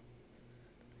ground.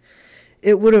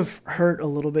 It would have hurt a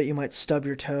little bit. You might stub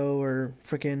your toe or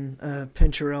frickin'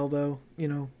 pinch your elbow, you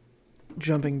know,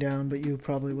 jumping down, but you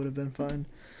probably would have been fine.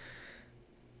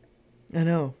 I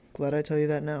know. Glad I tell you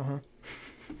that now, huh?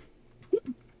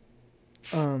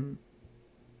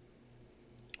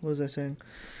 What was I saying?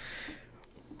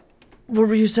 What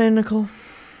were you saying, Nicole?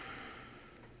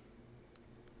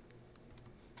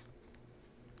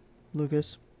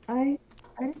 Lucas? I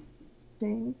didn't say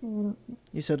anything, I don't think.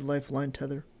 You said lifeline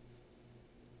tether.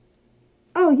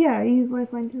 Oh yeah, I use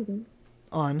lifeline tether.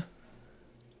 On.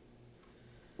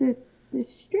 The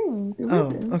string, the Oh,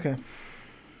 ribbon. okay.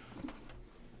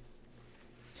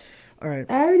 Alright.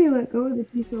 I already let go of the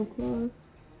piece of cloth.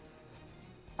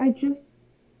 I just...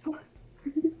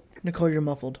 Nicole, you're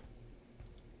muffled.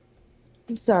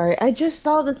 I'm sorry, I just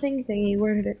saw the thingy.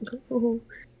 Where did it go?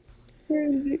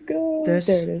 Where did it go? This?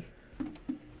 There it is.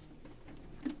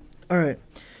 Alright.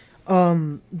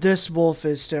 This wolf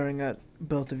is staring at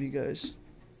both of you guys.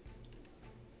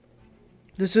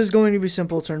 This is going to be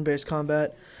simple turn-based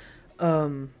combat.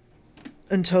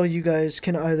 Until you guys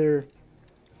can either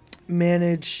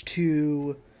manage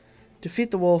to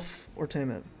defeat the wolf or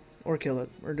tame it. Or kill it.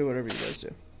 Or do whatever you guys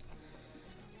do.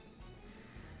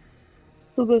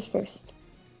 Who goes first?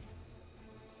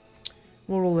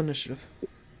 We'll roll initiative.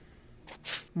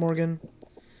 Morgan.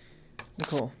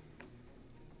 Nicole.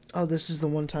 Oh, this is the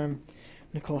one time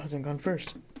Nicole hasn't gone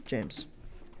first. James.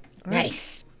 All right.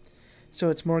 Nice. So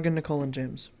it's Morgan, Nicole, and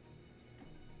James.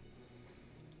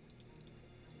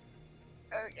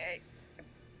 Okay.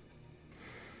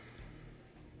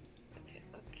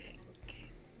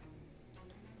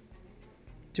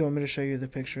 Do you want me to show you the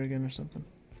picture again or something?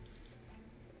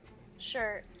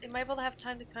 Sure. Am I able to have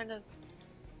time to kind of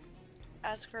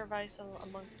ask for advice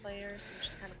among players and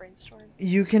just kind of brainstorm?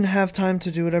 You can have time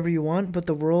to do whatever you want, but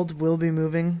the world will be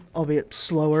moving, albeit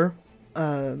slower,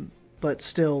 but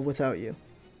still without you.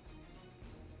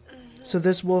 So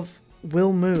this wolf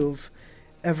will move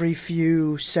every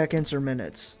few seconds or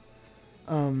minutes.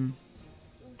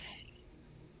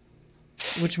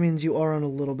 Which means you are on a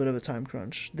little bit of a time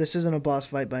crunch. This isn't a boss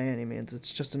fight by any means.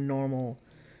 It's just a normal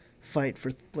fight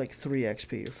for like 3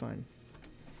 XP. You're fine.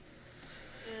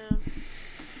 Yeah.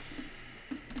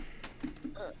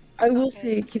 I will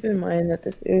say, keep in mind that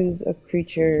this is a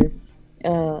creature,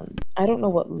 I don't know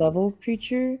what level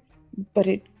creature, but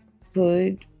it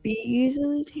could be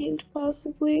easily tamed,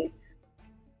 possibly.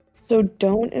 So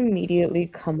don't immediately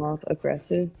come off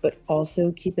aggressive, but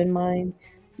also keep in mind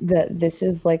that this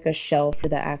is like a shell for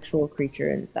the actual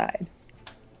creature inside.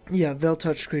 Yeah,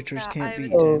 veil-touched creatures Yeah, can't be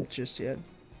would- tamed just yet.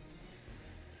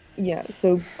 Yeah,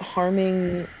 so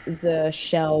harming the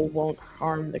shell won't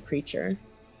harm the creature.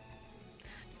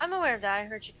 I'm aware of that. I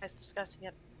heard you guys discussing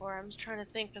it before. I'm just trying to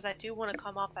think because I do want to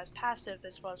come off as passive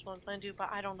as well as what I'm planning to do, but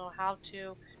I don't know how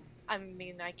to. I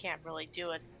mean, I can't really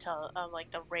do it until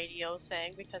like the radio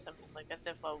thing because I'm like as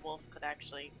if a wolf could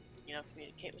actually, you know,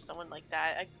 communicate with someone like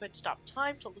that. I could stop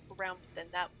time to look around, but then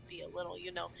that would be a little,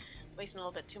 you know, wasting a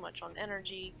little bit too much on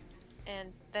energy.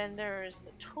 And then there's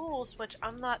the tools, which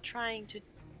I'm not trying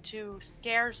to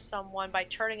scare someone by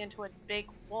turning into a big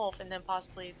wolf and then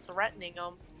possibly threatening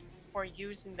them or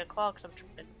using the claw because I'm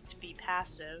trying to be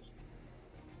passive.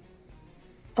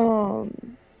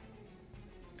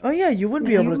 Oh yeah, you would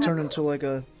be You able to turn have- into like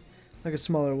a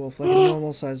smaller wolf, like a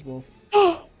normal sized wolf.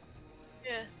 Yeah.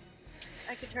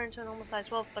 I could turn into a normal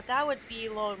sized wolf, but that would be a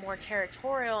little more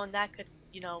territorial and that could,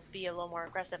 be a little more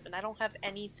aggressive. And I don't have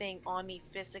anything on me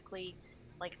physically,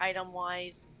 like item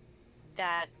wise,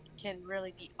 that can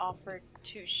really be offered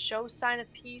to show sign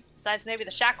of peace. Besides maybe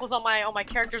the shackles on my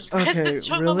character's wrist Okay, that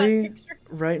shows on my really? picture.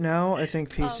 Right now, I think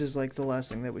peace Um, is like the last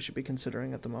thing that we should be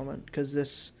considering at the moment, because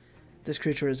this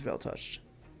creature is veil touched.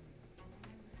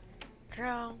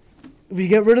 Girl. We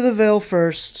get rid of the veil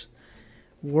first.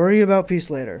 Worry about peace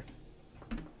later.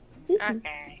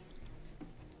 Okay.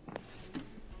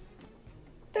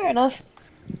 Fair enough.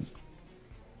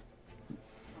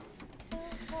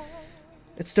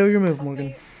 It's still your move,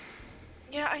 Morgan.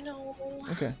 Yeah, I know.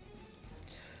 Okay.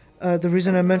 The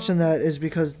reason I mention that is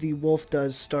because the wolf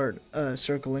does start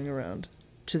circling around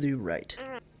to the right.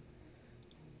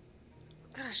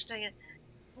 Gosh dang it.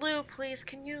 Lou, please,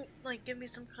 can you, give me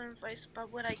some kind of advice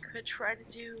about what I could try to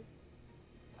do?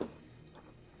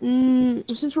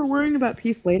 Since we're worrying about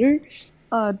peace later,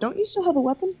 don't you still have a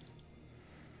weapon?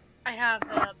 I have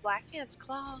the Black Hand's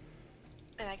Claw,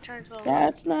 and I turn into a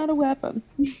That's not a weapon.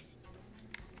 It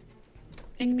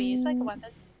could be used like a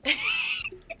weapon.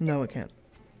 No, it can't.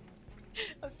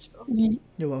 I'm joking.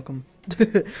 You're welcome.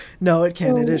 No, it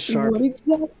can. It is sharp.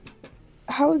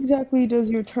 How exactly does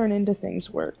your turn into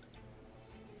things work?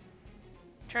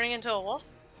 Turning into a wolf?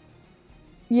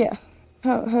 Yeah.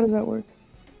 How does that work?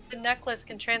 The necklace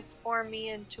can transform me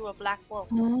into a black wolf.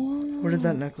 Where did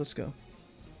that necklace go?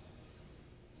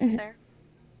 It's there.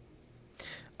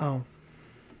 Oh.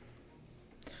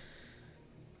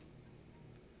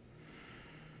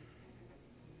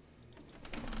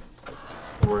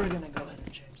 We're gonna go ahead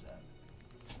and change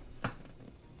that.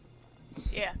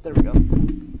 Yeah. There we go.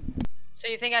 So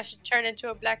you think I should turn into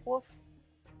a black wolf?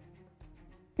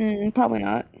 Probably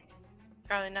not.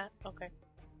 Probably not. Okay.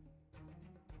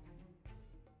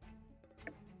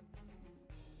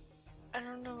 I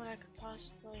don't know what I could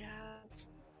possibly have.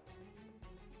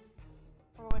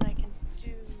 Or what I can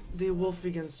do. The wolf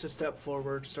begins to step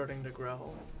forward, starting to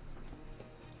growl.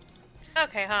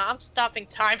 Okay, I'm stopping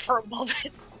time for a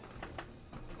moment.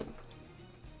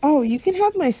 Oh, you can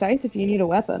have my scythe if you need a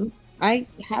weapon. I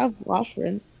have wash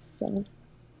rinse, so You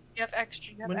have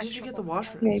extra. When did you get the wash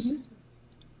rinse? maybe.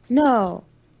 No,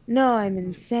 I'm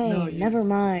insane. No, you- Never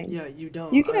mind. Yeah, you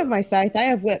don't. You can have my scythe. I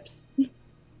have whips.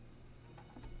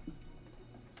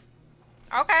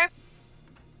 Okay.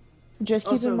 Just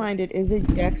keep Also- in mind it is a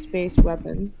dex-based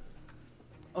weapon.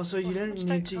 Also, you didn't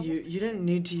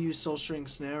need to use Soul String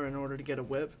Snare in order to get a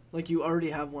whip. Like you already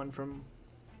have one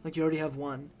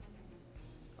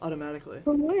automatically.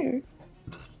 From where?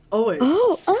 Always.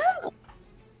 Oh,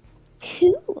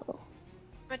 cool.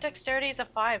 My dexterity is a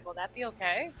 5. Will that be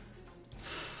okay?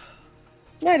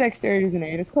 My dexterity is an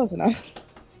 8. It's close enough.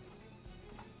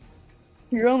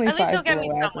 You're only At least 5 it'll get me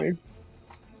below somewhere. average.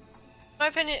 In my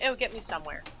opinion, it'll get me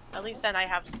somewhere. At least then I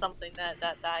have something that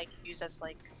I can use as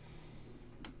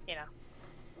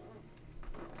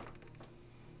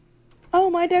Oh,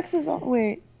 my dex is on.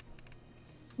 Wait.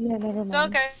 Yeah, never mind. So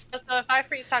okay. So if I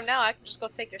freeze time now, I can just go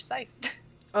take your scythe.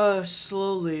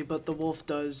 Slowly, but the wolf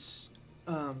does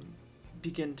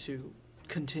begin to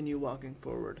continue walking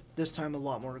forward. This time a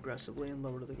lot more aggressively and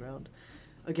lower to the ground.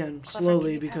 Again, Clever,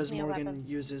 slowly can you pass because me a Morgan weapon?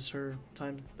 uses her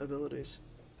time abilities.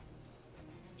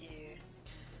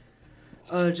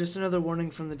 Yeah. Just another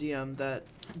warning from the DM that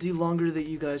the longer that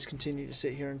you guys continue to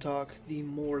sit here and talk, the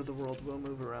more the world will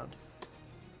move around.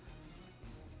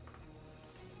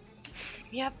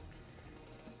 Yep.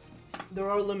 There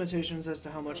are limitations as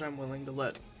to how much I'm willing to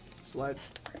let slide.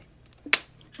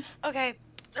 Okay.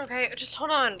 Just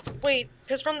hold on. Wait,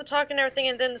 because from the talk and everything,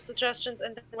 and then the suggestions,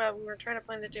 and then what we were trying to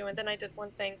plan to do, and then I did one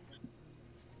thing.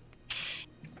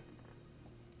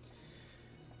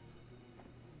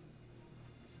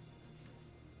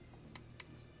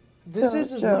 This So,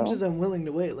 is as Joe. much as I'm willing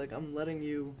to wait. Like, I'm letting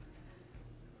you,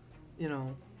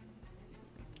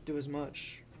 do as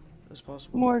much as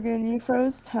possible. Morgan, you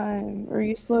froze time, or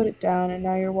you slowed it down, and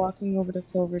now you're walking over to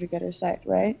Clover to get her scythe,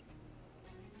 right?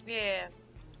 Yeah.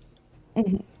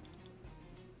 Mhm.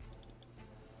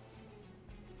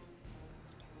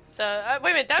 So,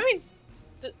 wait a minute, that means...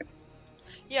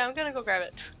 Yeah, I'm gonna go grab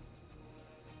it.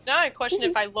 Now I question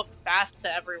if I look fast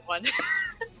to everyone.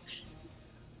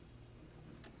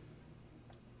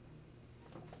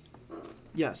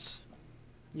 Yes,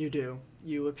 you do.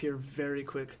 You appear very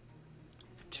quick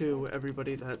to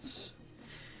everybody that's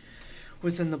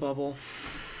within the bubble.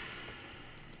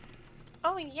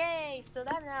 Oh yay! So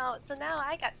now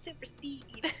I got super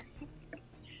speed.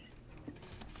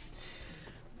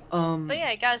 But yeah,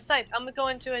 I got a scythe. I'm gonna go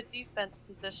into a defense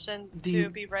position The- to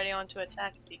be ready on to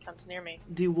attack if he comes near me.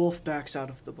 The wolf backs out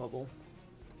of the bubble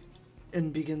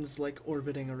and begins like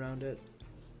orbiting around it.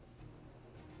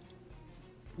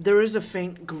 There is a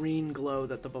faint green glow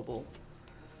that the bubble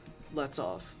lets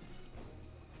off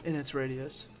in its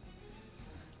radius.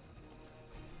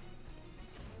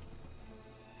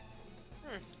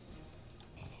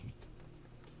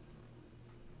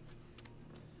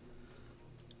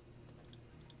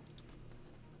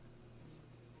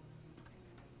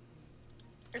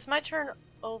 Is my turn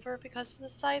over because of the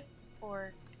scythe,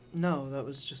 or? No, that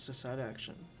was just a side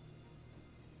action.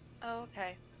 Oh,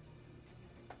 okay.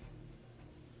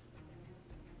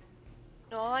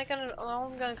 No, all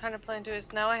I'm gonna kind of plan to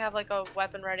is now I have like a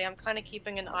weapon ready. I'm kind of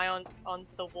keeping an eye on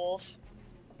the wolf,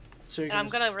 So you're and I'm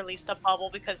gonna release the bubble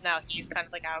because now he's kind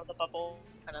of like out of the bubble,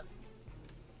 kind of.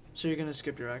 So you're gonna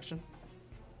skip your action?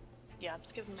 Yeah, I'm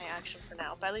skipping my action for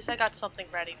now, but at least I got something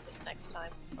ready for the next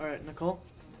time. All right, Nicole.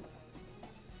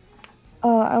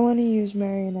 I want to use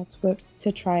Marionette's whip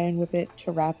to try and whip it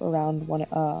to wrap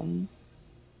around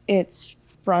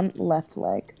its front left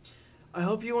leg. I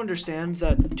hope you understand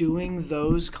that doing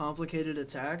those complicated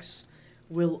attacks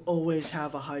will always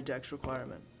have a high dex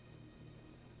requirement.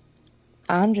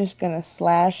 I'm just gonna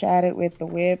slash at it with the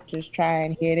whip, just try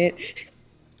and hit it.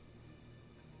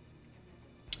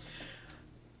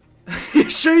 You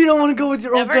sure you don't want to go with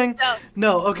your old Never thing? doubt.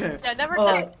 No, okay. Yeah, never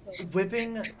doubt.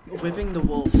 Whipping the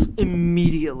wolf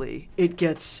immediately. It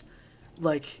gets,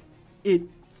 like, it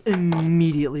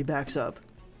immediately backs up.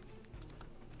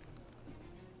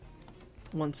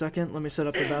 1 second, let me set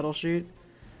up the battle sheet.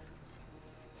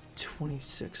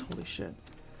 26, holy shit.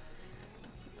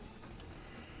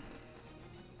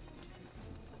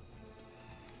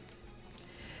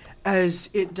 As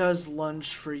it does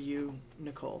lunge for you,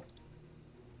 Nicole.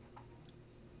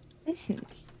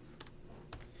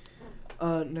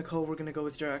 Nicole, we're gonna go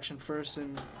with your action first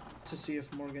and to see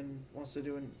if Morgan wants to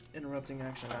do an interrupting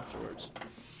action afterwards.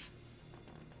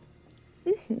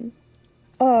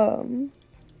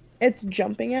 It's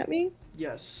jumping at me?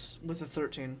 Yes, with a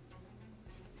 13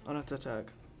 on its attack.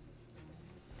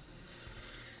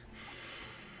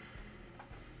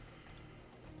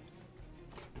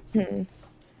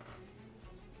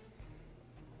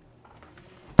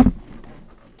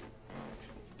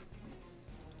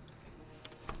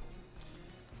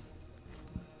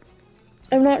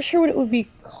 I'm not sure what it would be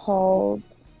called.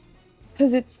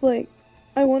 Because it's like,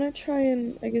 I want to try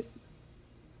and, I guess,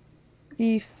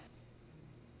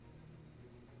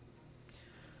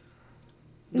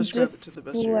 Describe it to the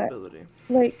best of your ability.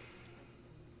 Like,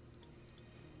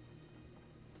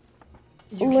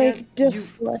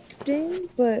 deflecting,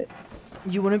 but...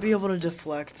 You wouldn't be able to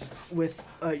deflect with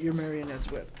your Marionette's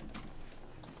whip.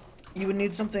 You would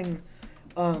need something,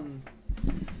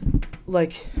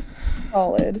 like...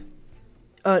 Solid.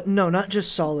 No, not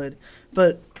just solid,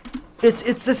 but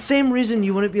it's the same reason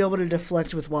you wouldn't be able to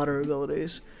deflect with water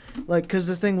abilities. Like, because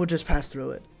the thing would just pass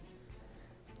through it.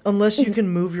 Unless you can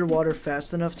move your water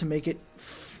fast enough to make it,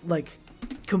 like,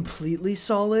 completely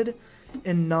solid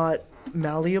and not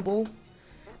malleable,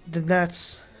 then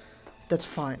that's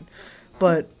fine.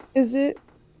 But... Is it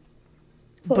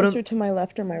closer to my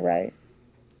left or my right?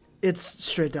 It's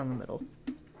straight down the middle.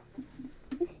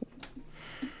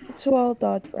 So I'll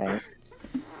dodge right.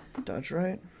 Dodge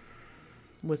right.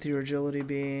 With your agility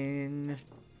being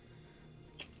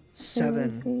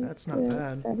 7. That's not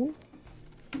bad. 7?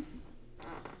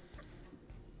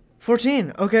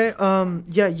 14. Okay.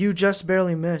 Yeah, you just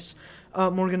barely miss.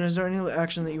 Morgan, is there any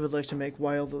action that you would like to make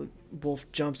while the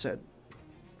wolf jumps at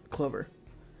Clover?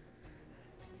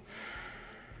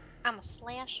 I'm a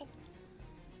slash him.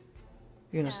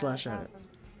 You're gonna slash at it.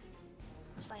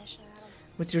 Slash at him.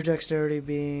 With your dexterity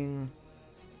being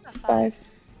A 5.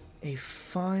 a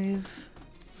 5,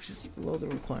 which is below the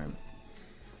requirement.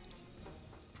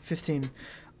 15.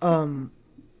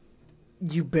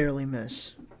 You barely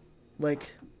miss.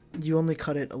 Like, you only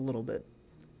cut it a little bit.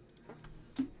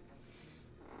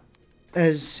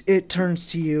 As it turns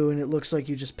to you and it looks like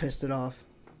you just pissed it off.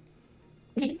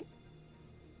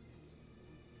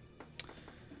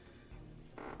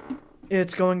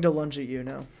 It's going to lunge at you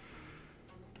now.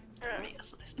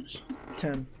 Yes, my special.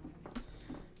 10.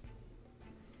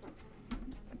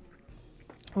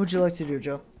 What would you like to do,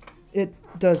 Joe? It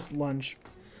does lunge.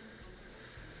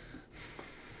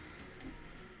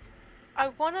 I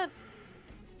want to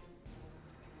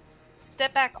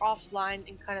step back offline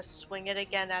and kind of swing it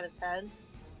again at his head.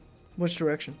 Which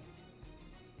direction?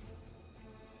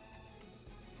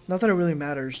 Not that it really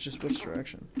matters, just which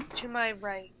direction. To my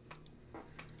right.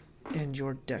 And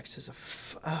your dex is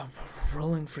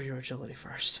rolling for your agility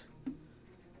first.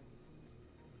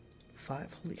 5,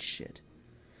 holy shit.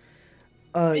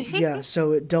 Yeah,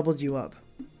 so it doubled you up.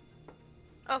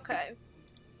 Okay.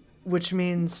 Which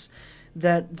means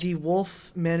that the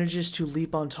wolf manages to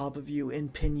leap on top of you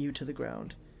and pin you to the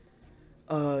ground.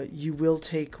 You will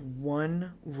take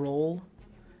 1 roll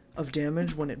of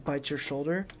damage when it bites your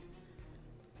shoulder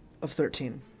of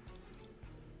 13.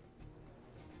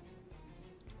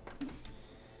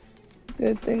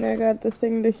 Good thing I got the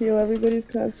thing to heal everybody's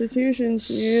constitution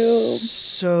shield.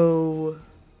 So,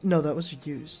 no, that was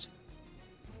used.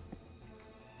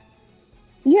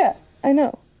 Yeah, I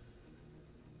know.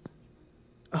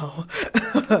 Oh.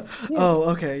 Yeah. Oh,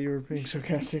 okay, you were being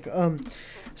sarcastic.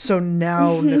 So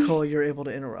now, Nicole, you're able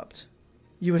to interrupt.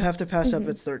 You would have to pass up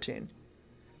its 13.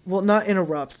 Well, not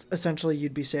interrupt. Essentially,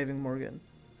 you'd be saving Morgan.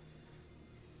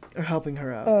 Or helping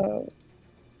her out.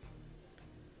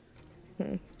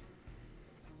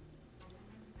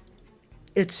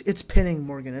 It's pinning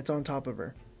Morgan. It's on top of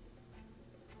her.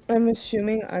 I'm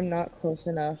assuming I'm not close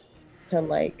enough to,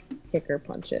 like, kick or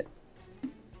punch it.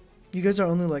 You guys are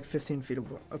only like 15 feet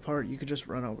apart. You could just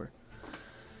run over.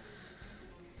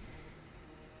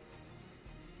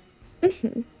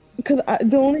 Because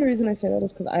the only reason I say that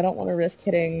is because I don't want to risk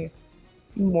hitting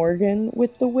Morgan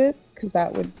with the whip, because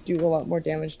that would do a lot more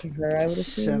damage to her, I would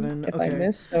assume. 7, if okay. I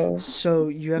miss. So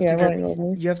you have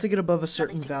to you have to get above a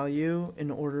certain value in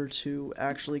order to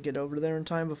actually get over there in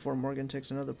time before Morgan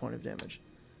takes another point of damage.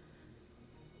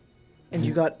 And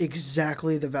you got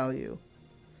exactly the value.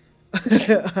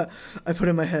 I put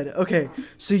in my head. Okay,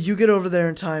 so you get over there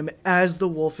in time as the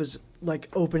wolf is like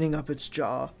opening up its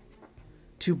jaw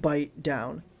to bite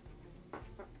down.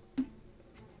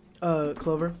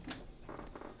 Clover?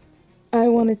 I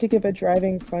wanted to give a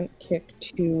driving front kick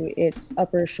to its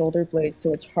upper shoulder blade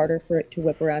so it's harder for it to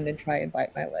whip around and try and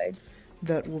bite my leg.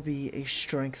 That will be a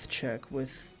strength check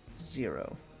with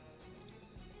 0.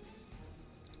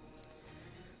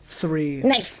 3.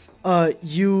 Nice!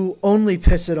 You only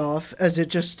piss it off as it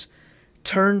just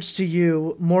turns to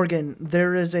you. Morgan,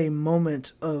 there is a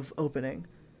moment of opening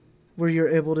where you're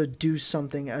able to do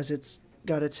something as it's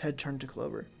got its head turned to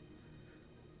Clover.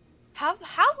 How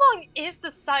long is the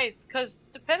scythe? Because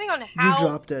depending on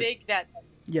how big that...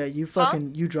 Yeah, you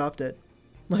dropped it.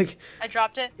 Like, I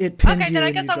dropped it? It pinned okay, you then I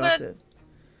and guess you dropped it.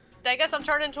 I guess I'm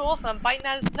turning into a wolf and I'm biting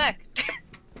at his neck.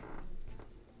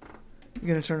 You're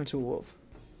gonna turn into a wolf.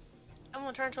 I'm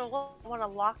gonna turn into a wolf. I wanna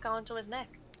lock onto his neck.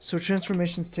 So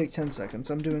transformations take 10 seconds.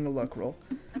 I'm doing a luck roll.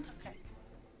 That's okay.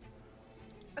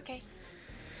 Okay.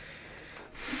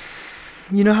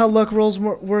 You know how luck rolls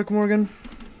work, Morgan?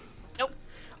 Nope.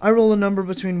 I roll a number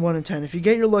between 1 and 10. If you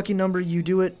get your lucky number, you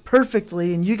do it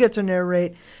perfectly, and you get to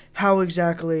narrate how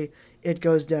exactly it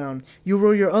goes down. You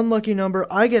roll your unlucky number,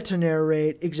 I get to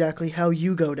narrate exactly how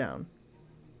you go down.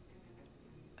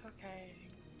 Okay.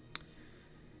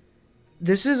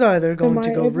 This is either going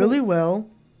to go really well,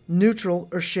 neutral,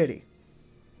 or shitty.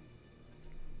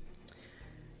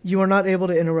 You are not able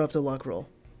to interrupt a luck roll,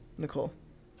 Nicole.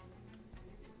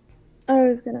 I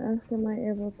was gonna ask, am I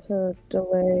able to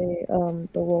delay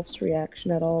the wolf's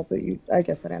reaction at all? But I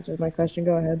guess that answers my question.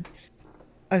 Go ahead.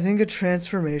 I think a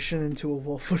transformation into a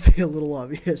wolf would be a little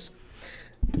obvious.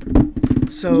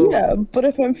 So yeah, but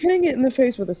if I'm hitting it in the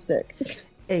face with a stick.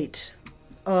 8.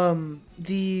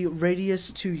 The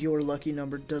radius to your lucky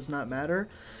number does not matter.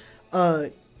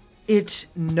 It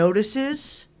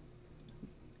notices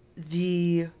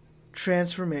the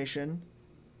transformation,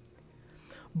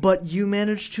 but you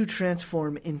manage to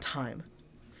transform in time.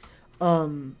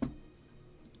 It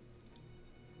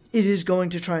is going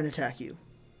to try and attack you,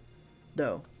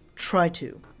 though. Try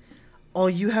to. All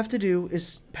you have to do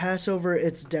is pass over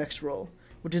its dex roll,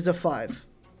 which is a 5,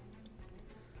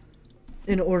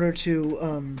 in order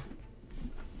to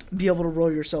be able to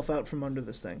roll yourself out from under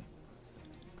this thing.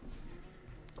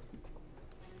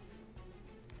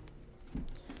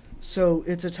 So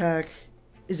its attack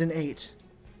is an 8.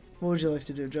 What would you like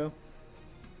to do, Joe?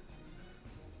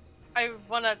 I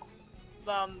wanna,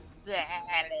 I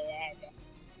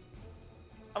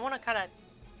wanna kind of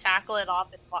tackle it off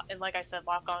and, like I said,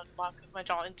 lock my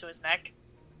jaw into his neck.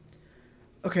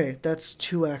 Okay, that's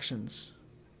 2 actions.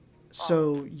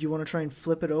 So you want to try and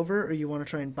flip it over, or you want to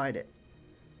try and bite it?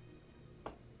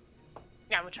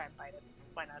 Yeah, I'm gonna try and bite it.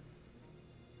 Why not?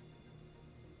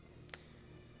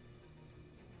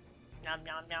 Nom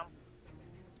nom nom.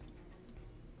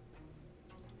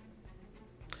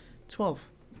 12.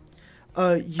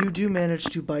 You do manage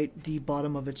to bite the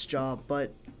bottom of its jaw,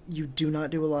 but you do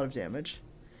not do a lot of damage.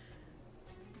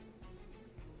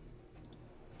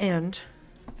 And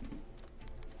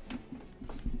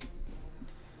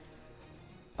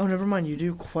Oh, never mind. You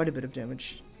do quite a bit of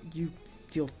damage. You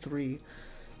deal 3.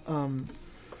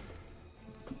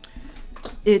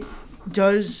 It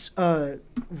does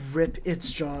rip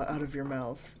its jaw out of your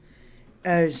mouth.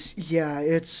 As, yeah,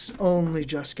 it's only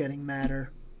just getting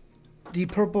madder. The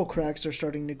purple cracks are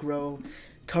starting to grow,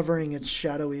 covering its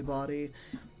shadowy body,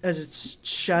 as its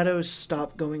shadows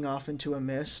stop going off into a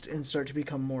mist and start to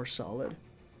become more solid.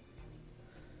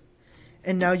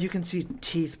 And now you can see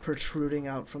teeth protruding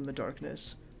out from the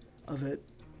darkness of it,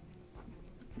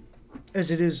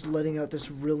 as it is letting out this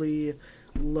really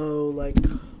low, like,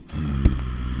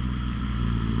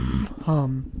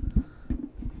 hum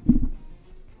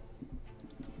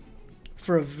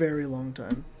for a very long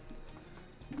time.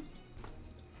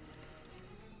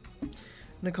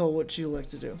 Nicole, what do you like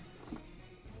to do?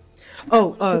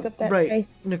 Oh, right. Scythe.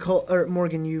 Nicole, or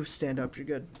Morgan, you stand up. You're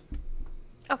good.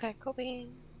 Okay, cool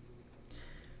bean.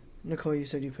 Nicole, you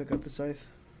said you pick up the scythe.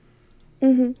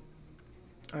 Mm-hmm.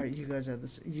 All right, you guys have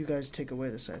this. You guys take away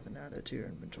the scythe and add it to your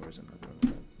inventories. I'm not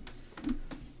doing that.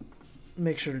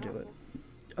 Make sure to do it.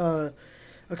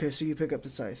 Okay, so you pick up the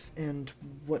scythe, and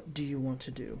what do you want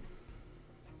to do?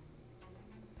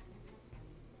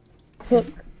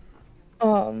 Hook,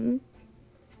 under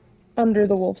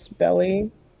the wolf's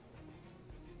belly.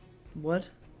 What?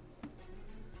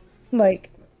 Like,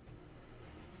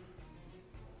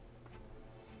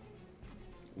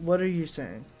 What are you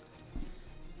saying?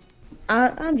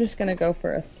 I'm just gonna go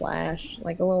for a slash,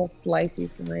 like a little slicey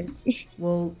slice.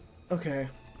 Well, okay.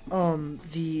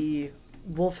 The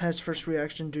wolf has first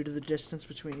reaction due to the distance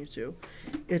between you two.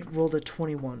 It rolled a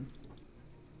 21.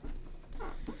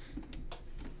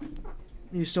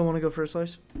 You still want to go for a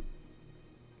slice?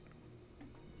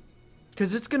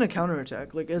 Because it's going to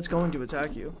counterattack. Like, it's going to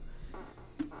attack you.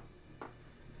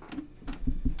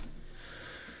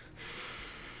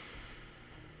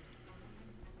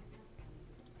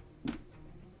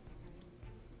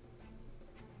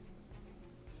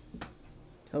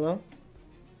 Hello?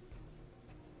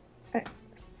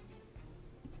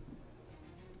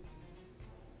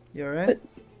 You alright? But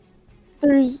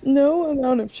there's no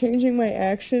amount of changing my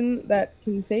action that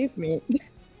can save me.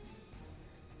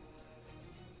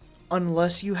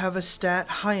 Unless you have a stat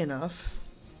high enough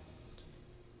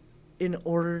in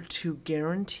order to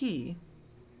guarantee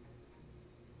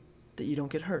that you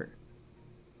don't get hurt.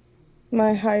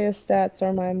 My highest stats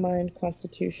are my mind,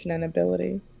 constitution, and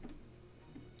ability.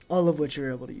 All of which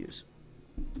you're able to use.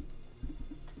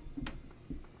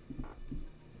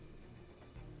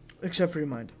 Except for your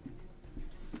mind.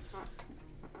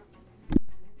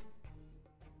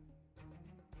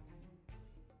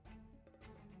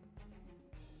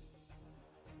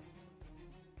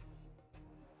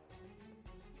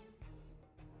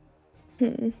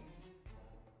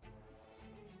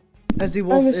 As the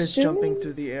wolf is jumping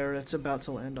through the air, it's about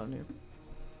to land on you.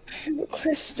 I have a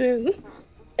question.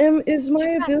 Is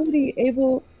my ability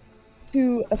able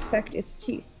to affect its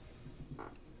teeth?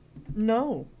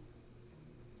 No.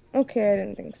 Okay, I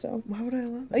didn't think so. Why would I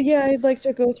allow that? Yeah, I'd like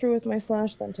to go through with my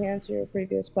slash then to answer your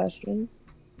previous question.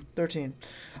 13.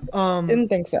 Didn't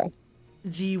think so.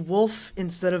 The wolf,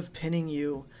 instead of pinning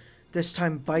you, this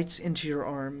time bites into your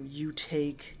arm. You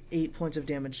take 8 points of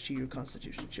damage to your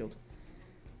constitution shield.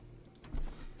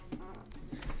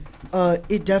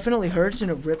 It definitely hurts and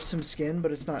it rips some skin,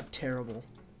 but it's not terrible.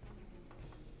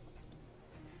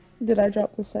 Did I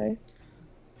drop the scythe?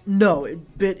 No,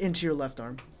 it bit into your left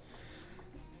arm.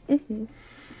 Mm-hmm.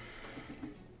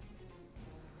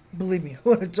 Believe me, I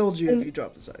would have told you if you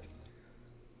dropped the scythe.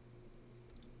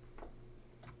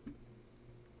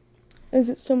 Is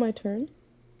it still my turn?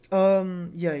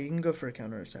 Yeah, you can go for a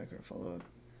counterattack or a follow-up.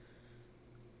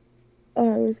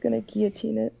 I was gonna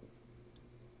guillotine it.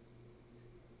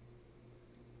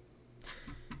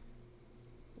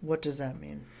 What does that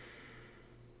mean?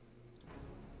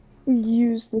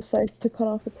 Use the scythe to cut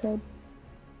off its head.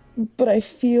 But I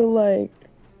feel like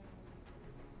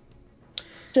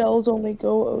shells only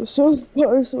go so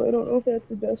far, so I don't know if that's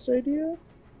the best idea.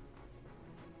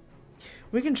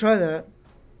 We can try that.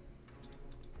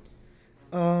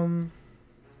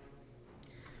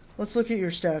 Let's look at your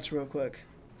stats real quick.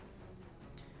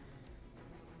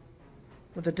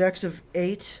 With a dex of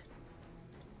 8,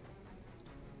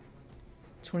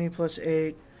 20 plus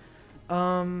 8,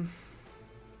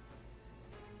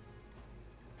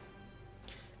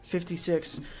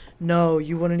 56. No,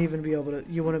 you wouldn't even be able to.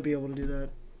 You wouldn't be able to do that.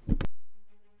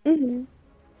 Mm-hmm.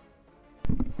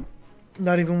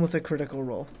 Not even with a critical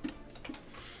roll.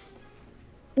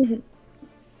 Mm-hmm.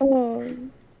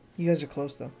 You guys are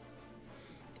close though.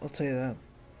 I'll tell you that.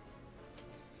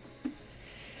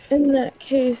 In that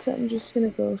case, I'm just gonna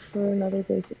go for another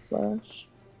basic slash.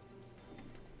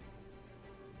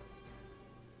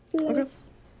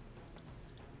 Plus.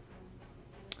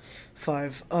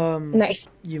 5. Nice.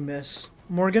 You miss.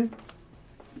 Morgan?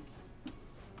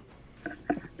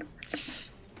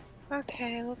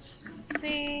 Okay, let's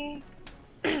see.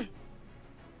 Wait,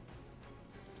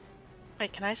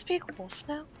 can I speak wolf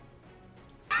now?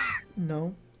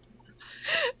 No.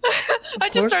 I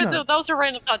just course started. not. That was a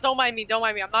random thought. Don't mind me. Don't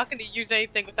mind me. I'm not going to use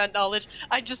anything with that knowledge.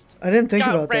 I just. I didn't think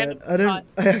got about that. random thought.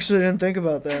 I actually didn't think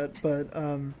about that, but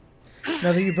now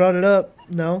that you brought it up,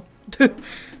 no.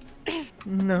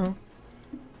 No.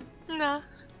 Nah.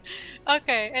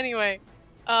 Okay. Anyway,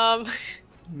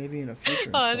 Maybe in a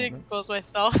future oh, I need to installment. compose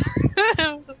myself.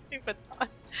 It was a stupid thought.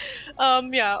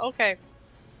 Yeah. Okay.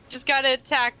 Just gotta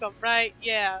attack him, right?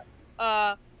 Yeah.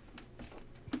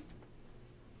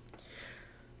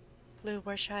 Lou,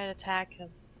 where should I attack him?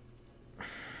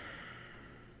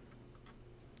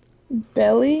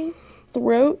 Belly,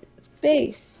 throat,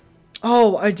 face.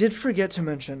 Oh, I did forget to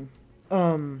mention.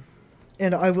 And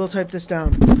I will type this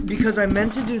down because I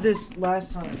meant to do this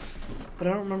last time, but I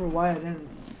don't remember why I didn't.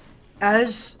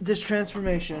 As this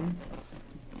transformation,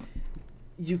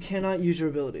 you cannot use your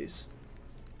abilities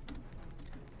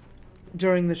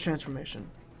during this transformation.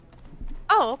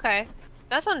 Oh, okay.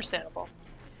 That's understandable.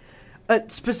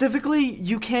 Specifically,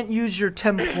 you can't use your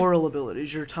temporal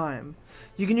abilities, your time.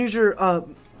 You can use your,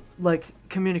 like,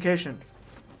 communication.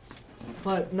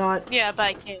 But not... Yeah, but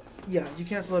I can't. Yeah, you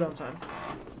can't slow down time.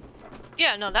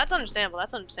 Yeah, no, that's understandable.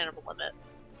 That's understandable limit.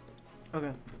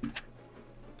 Okay.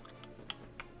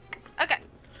 Okay.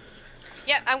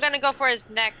 Yeah, I'm gonna go for his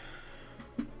neck.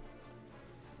 I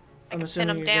I'm can pin assuming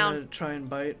him you're down. gonna try and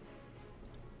bite.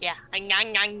 Yeah.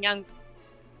 Yang, yang, yang.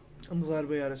 I'm glad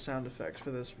we had a sound effect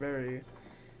for this very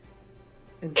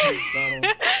intense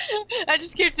battle. I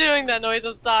just keep doing that noise.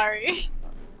 I'm sorry.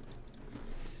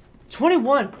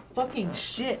 21! Fucking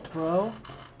shit, bro.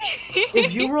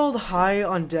 If you rolled high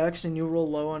on dex and you roll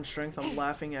low on strength, I'm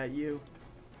laughing at you.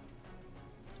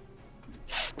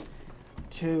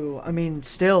 2. I mean,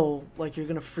 still, like, you're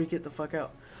gonna freak it the fuck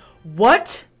out.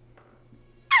 What?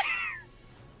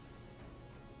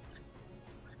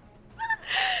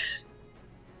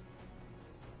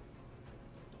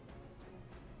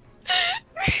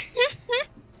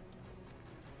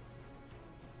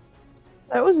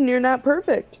 That was near not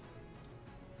perfect.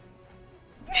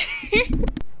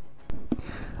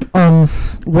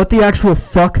 What the actual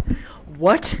fuck?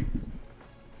 What?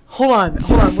 Hold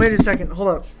on, wait a second, hold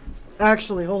up.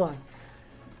 Actually, hold on.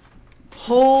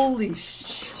 Holy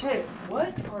shit,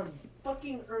 what on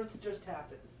fucking earth just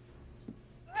happened?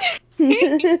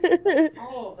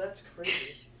 Oh, that's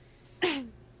crazy.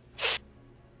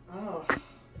 Oh,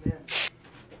 man.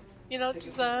 You know, Take a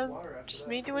just drink of water after just that.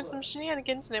 me doing Ugh. some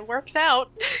shenanigans and it works out.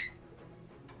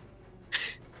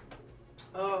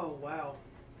 Oh, wow.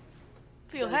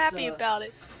 Feel That's, happy about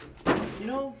it. You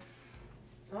know,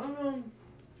 I don't know.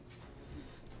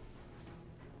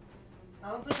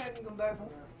 I don't think I can come back from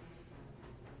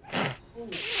that.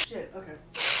 Holy shit, okay.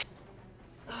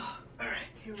 Alright,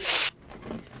 here we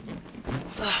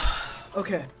go.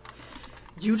 Okay.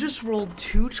 You just rolled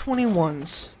 2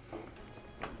 21s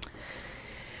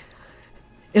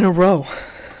in a row.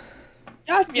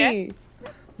 Yahtzee!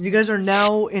 You guys are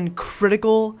now in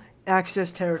critical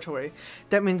access territory.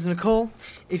 That means, Nicole,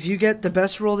 if you get the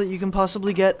best roll that you can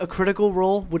possibly get, a critical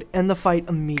roll would end the fight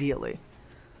immediately.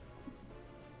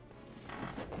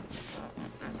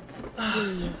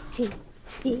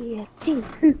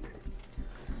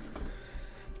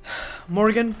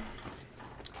 Morgan,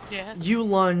 Yeah. you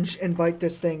lunge and bite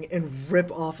this thing and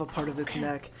rip off a part of its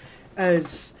neck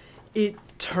as it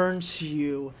turns to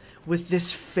you with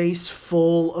this face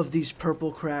full of these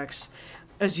purple cracks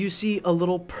as you see a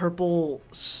little purple,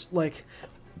 like,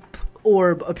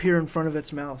 orb appear in front of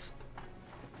its mouth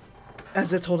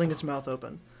as it's holding its mouth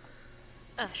open.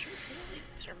 Oh, sure.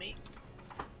 It's for me.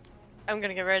 I'm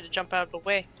gonna get ready to jump out of the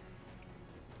way.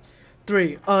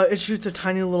 3, it shoots a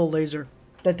tiny little laser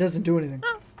that doesn't do anything.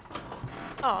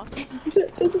 Oh,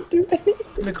 That doesn't do anything.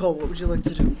 Nicole, what would you like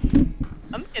to do?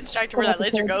 I'm getting distracted where that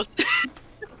laser goes.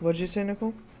 What'd you say,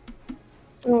 Nicole?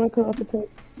 I want to cut off its head.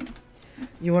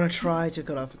 You want to try to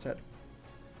cut off its head.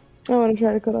 I want to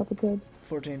try to cut off its head.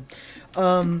 14.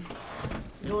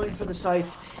 Going for the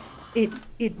scythe,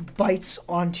 it bites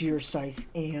onto your scythe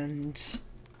and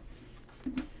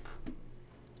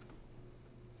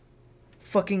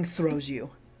fucking throws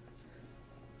you.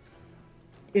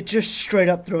 It just straight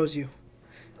up throws you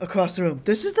across the room.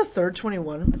 This is the third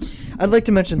 21. I'd like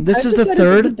to mention this is the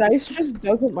third. The dice just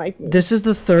doesn't like me. This is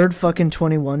the third fucking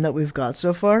 21 that we've got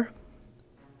so far.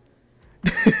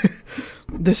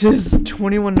 This is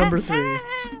 21 number 3.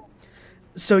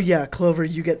 So yeah, Clover,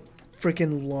 you get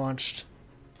freaking launched.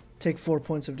 Take 4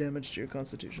 points of damage to your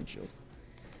Constitution shield.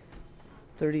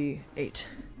 38.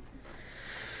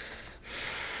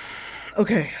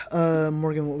 Okay,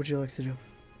 Morgan, what would you like to do?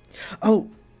 Oh.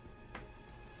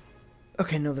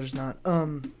 Okay, no, there's not.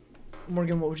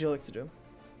 Morgan, what would you like to do?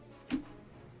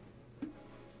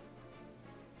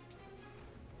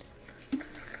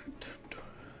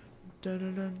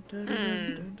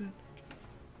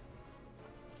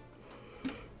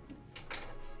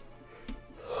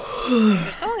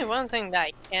 There's only one thing that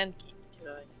I can keep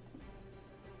doing.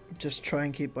 Just try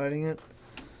and keep biting it.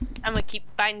 I'm gonna keep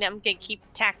biting them. I'm gonna keep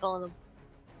tackling them.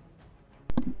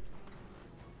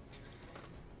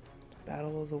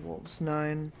 Battle of the Wolves.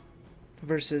 9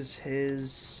 versus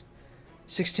his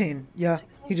 16. Yeah,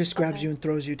 16? he just grabs Okay. you and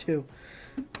throws you too.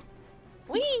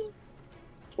 Whee!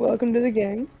 Welcome to the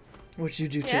gang. Which you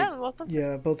do Yeah, take. welcome.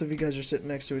 Yeah, both of you guys are sitting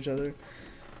next to each other.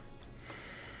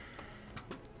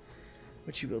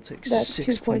 Which you will take That's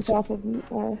 6 2 points off of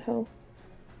health.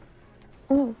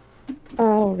 Oh.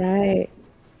 Oh, right.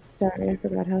 Sorry, I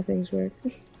forgot how things work.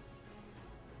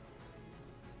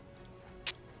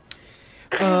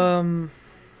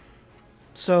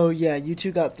 So yeah, you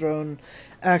two got thrown.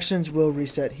 Actions will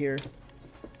reset here.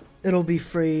 It'll be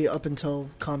free up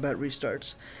until combat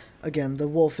restarts. Again, the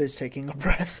wolf is taking a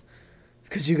breath.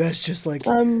 Because you guys just, like,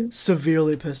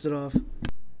 severely pissed it off.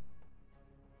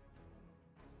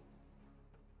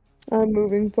 I'm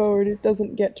moving forward. It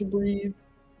doesn't get to breathe.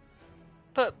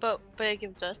 But it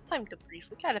gives us time to breathe.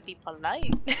 We gotta be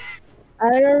polite.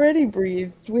 I already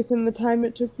breathed within the time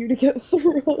it took you to get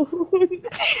through.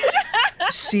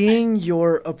 Seeing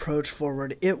your approach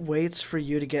forward, it waits for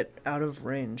you to get out of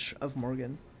range of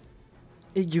Morgan.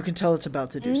 You can tell it's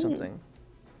about to do something.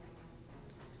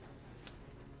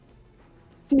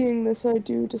 Seeing this, I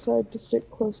do decide to stick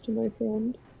close to my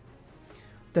friend.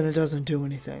 Then it doesn't do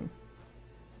anything.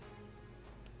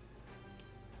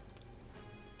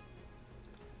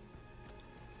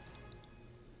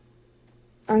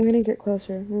 I'm gonna get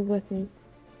closer. Move with me.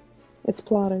 It's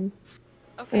plotting.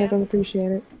 Okay. And I don't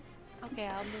appreciate it. Okay,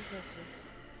 I'll move with you.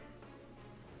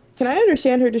 Can I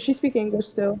understand her? Does she speak English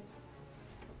still?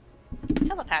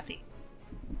 Telepathy.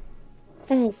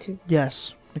 I hope to.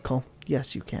 Yes, Nicole.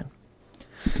 Yes, you can.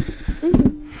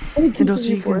 Mm-hmm. And also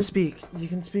you can speak. You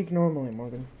can speak normally,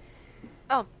 Morgan.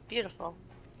 Oh, beautiful.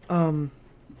 Y'all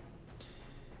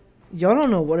don't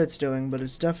know what it's doing, but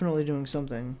it's definitely doing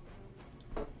something.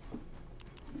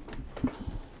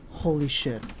 Holy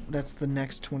shit. That's the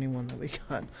next 21 that we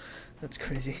got. That's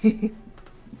crazy.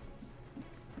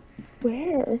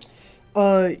 Where?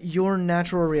 Your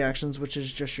natural reactions, which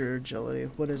is just your agility.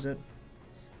 What is it?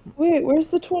 Wait, where's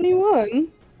the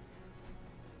 21?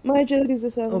 My agility's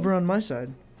a 7. Over on my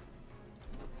side.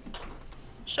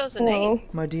 Shows an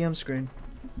 8. My DM screen.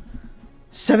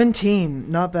 17.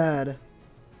 Not bad.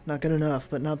 Not good enough,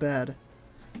 but not bad.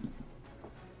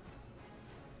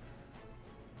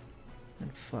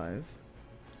 And 5.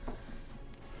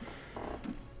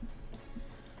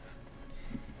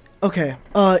 Okay,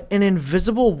 an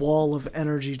invisible wall of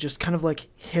energy just kind of like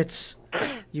hits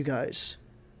you guys.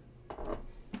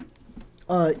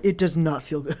 It does not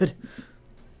feel good.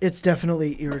 It's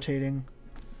definitely irritating.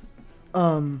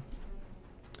 Okay.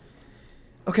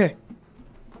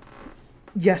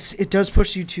 Yes, it does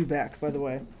push you two back, by the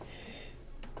way.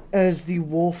 As the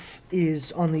wolf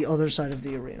is on the other side of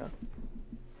the arena.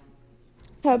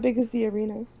 How big is the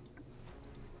arena?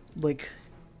 Like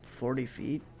 40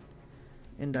 feet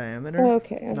in diameter.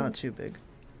 Okay. Not too big.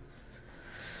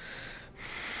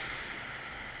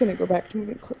 Gonna go back to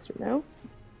moving closer now.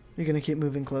 You're gonna keep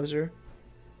moving closer?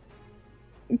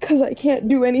 Because I can't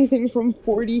do anything from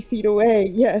 40 feet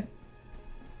away, yes.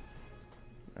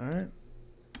 Alright.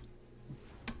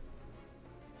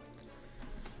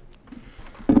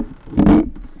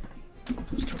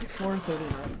 Plus 24,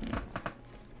 39.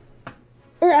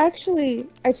 Or actually,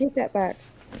 I take that back.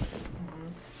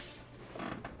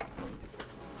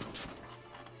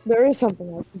 There is something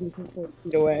I can do from 40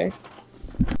 feet away.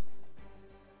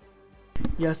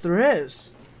 Yes, there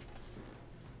is.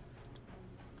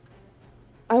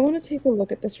 I want to take a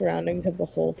look at the surroundings of the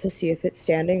hole to see if it's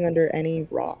standing under any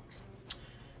rocks.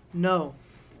 No.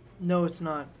 No, it's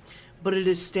not. But it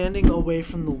is standing away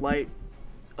from the light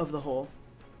of the hole.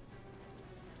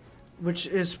 Which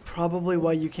is probably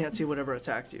why you can't see whatever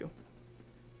attacked you.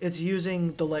 It's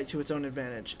using the light to its own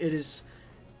advantage. It is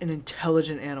an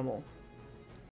intelligent animal.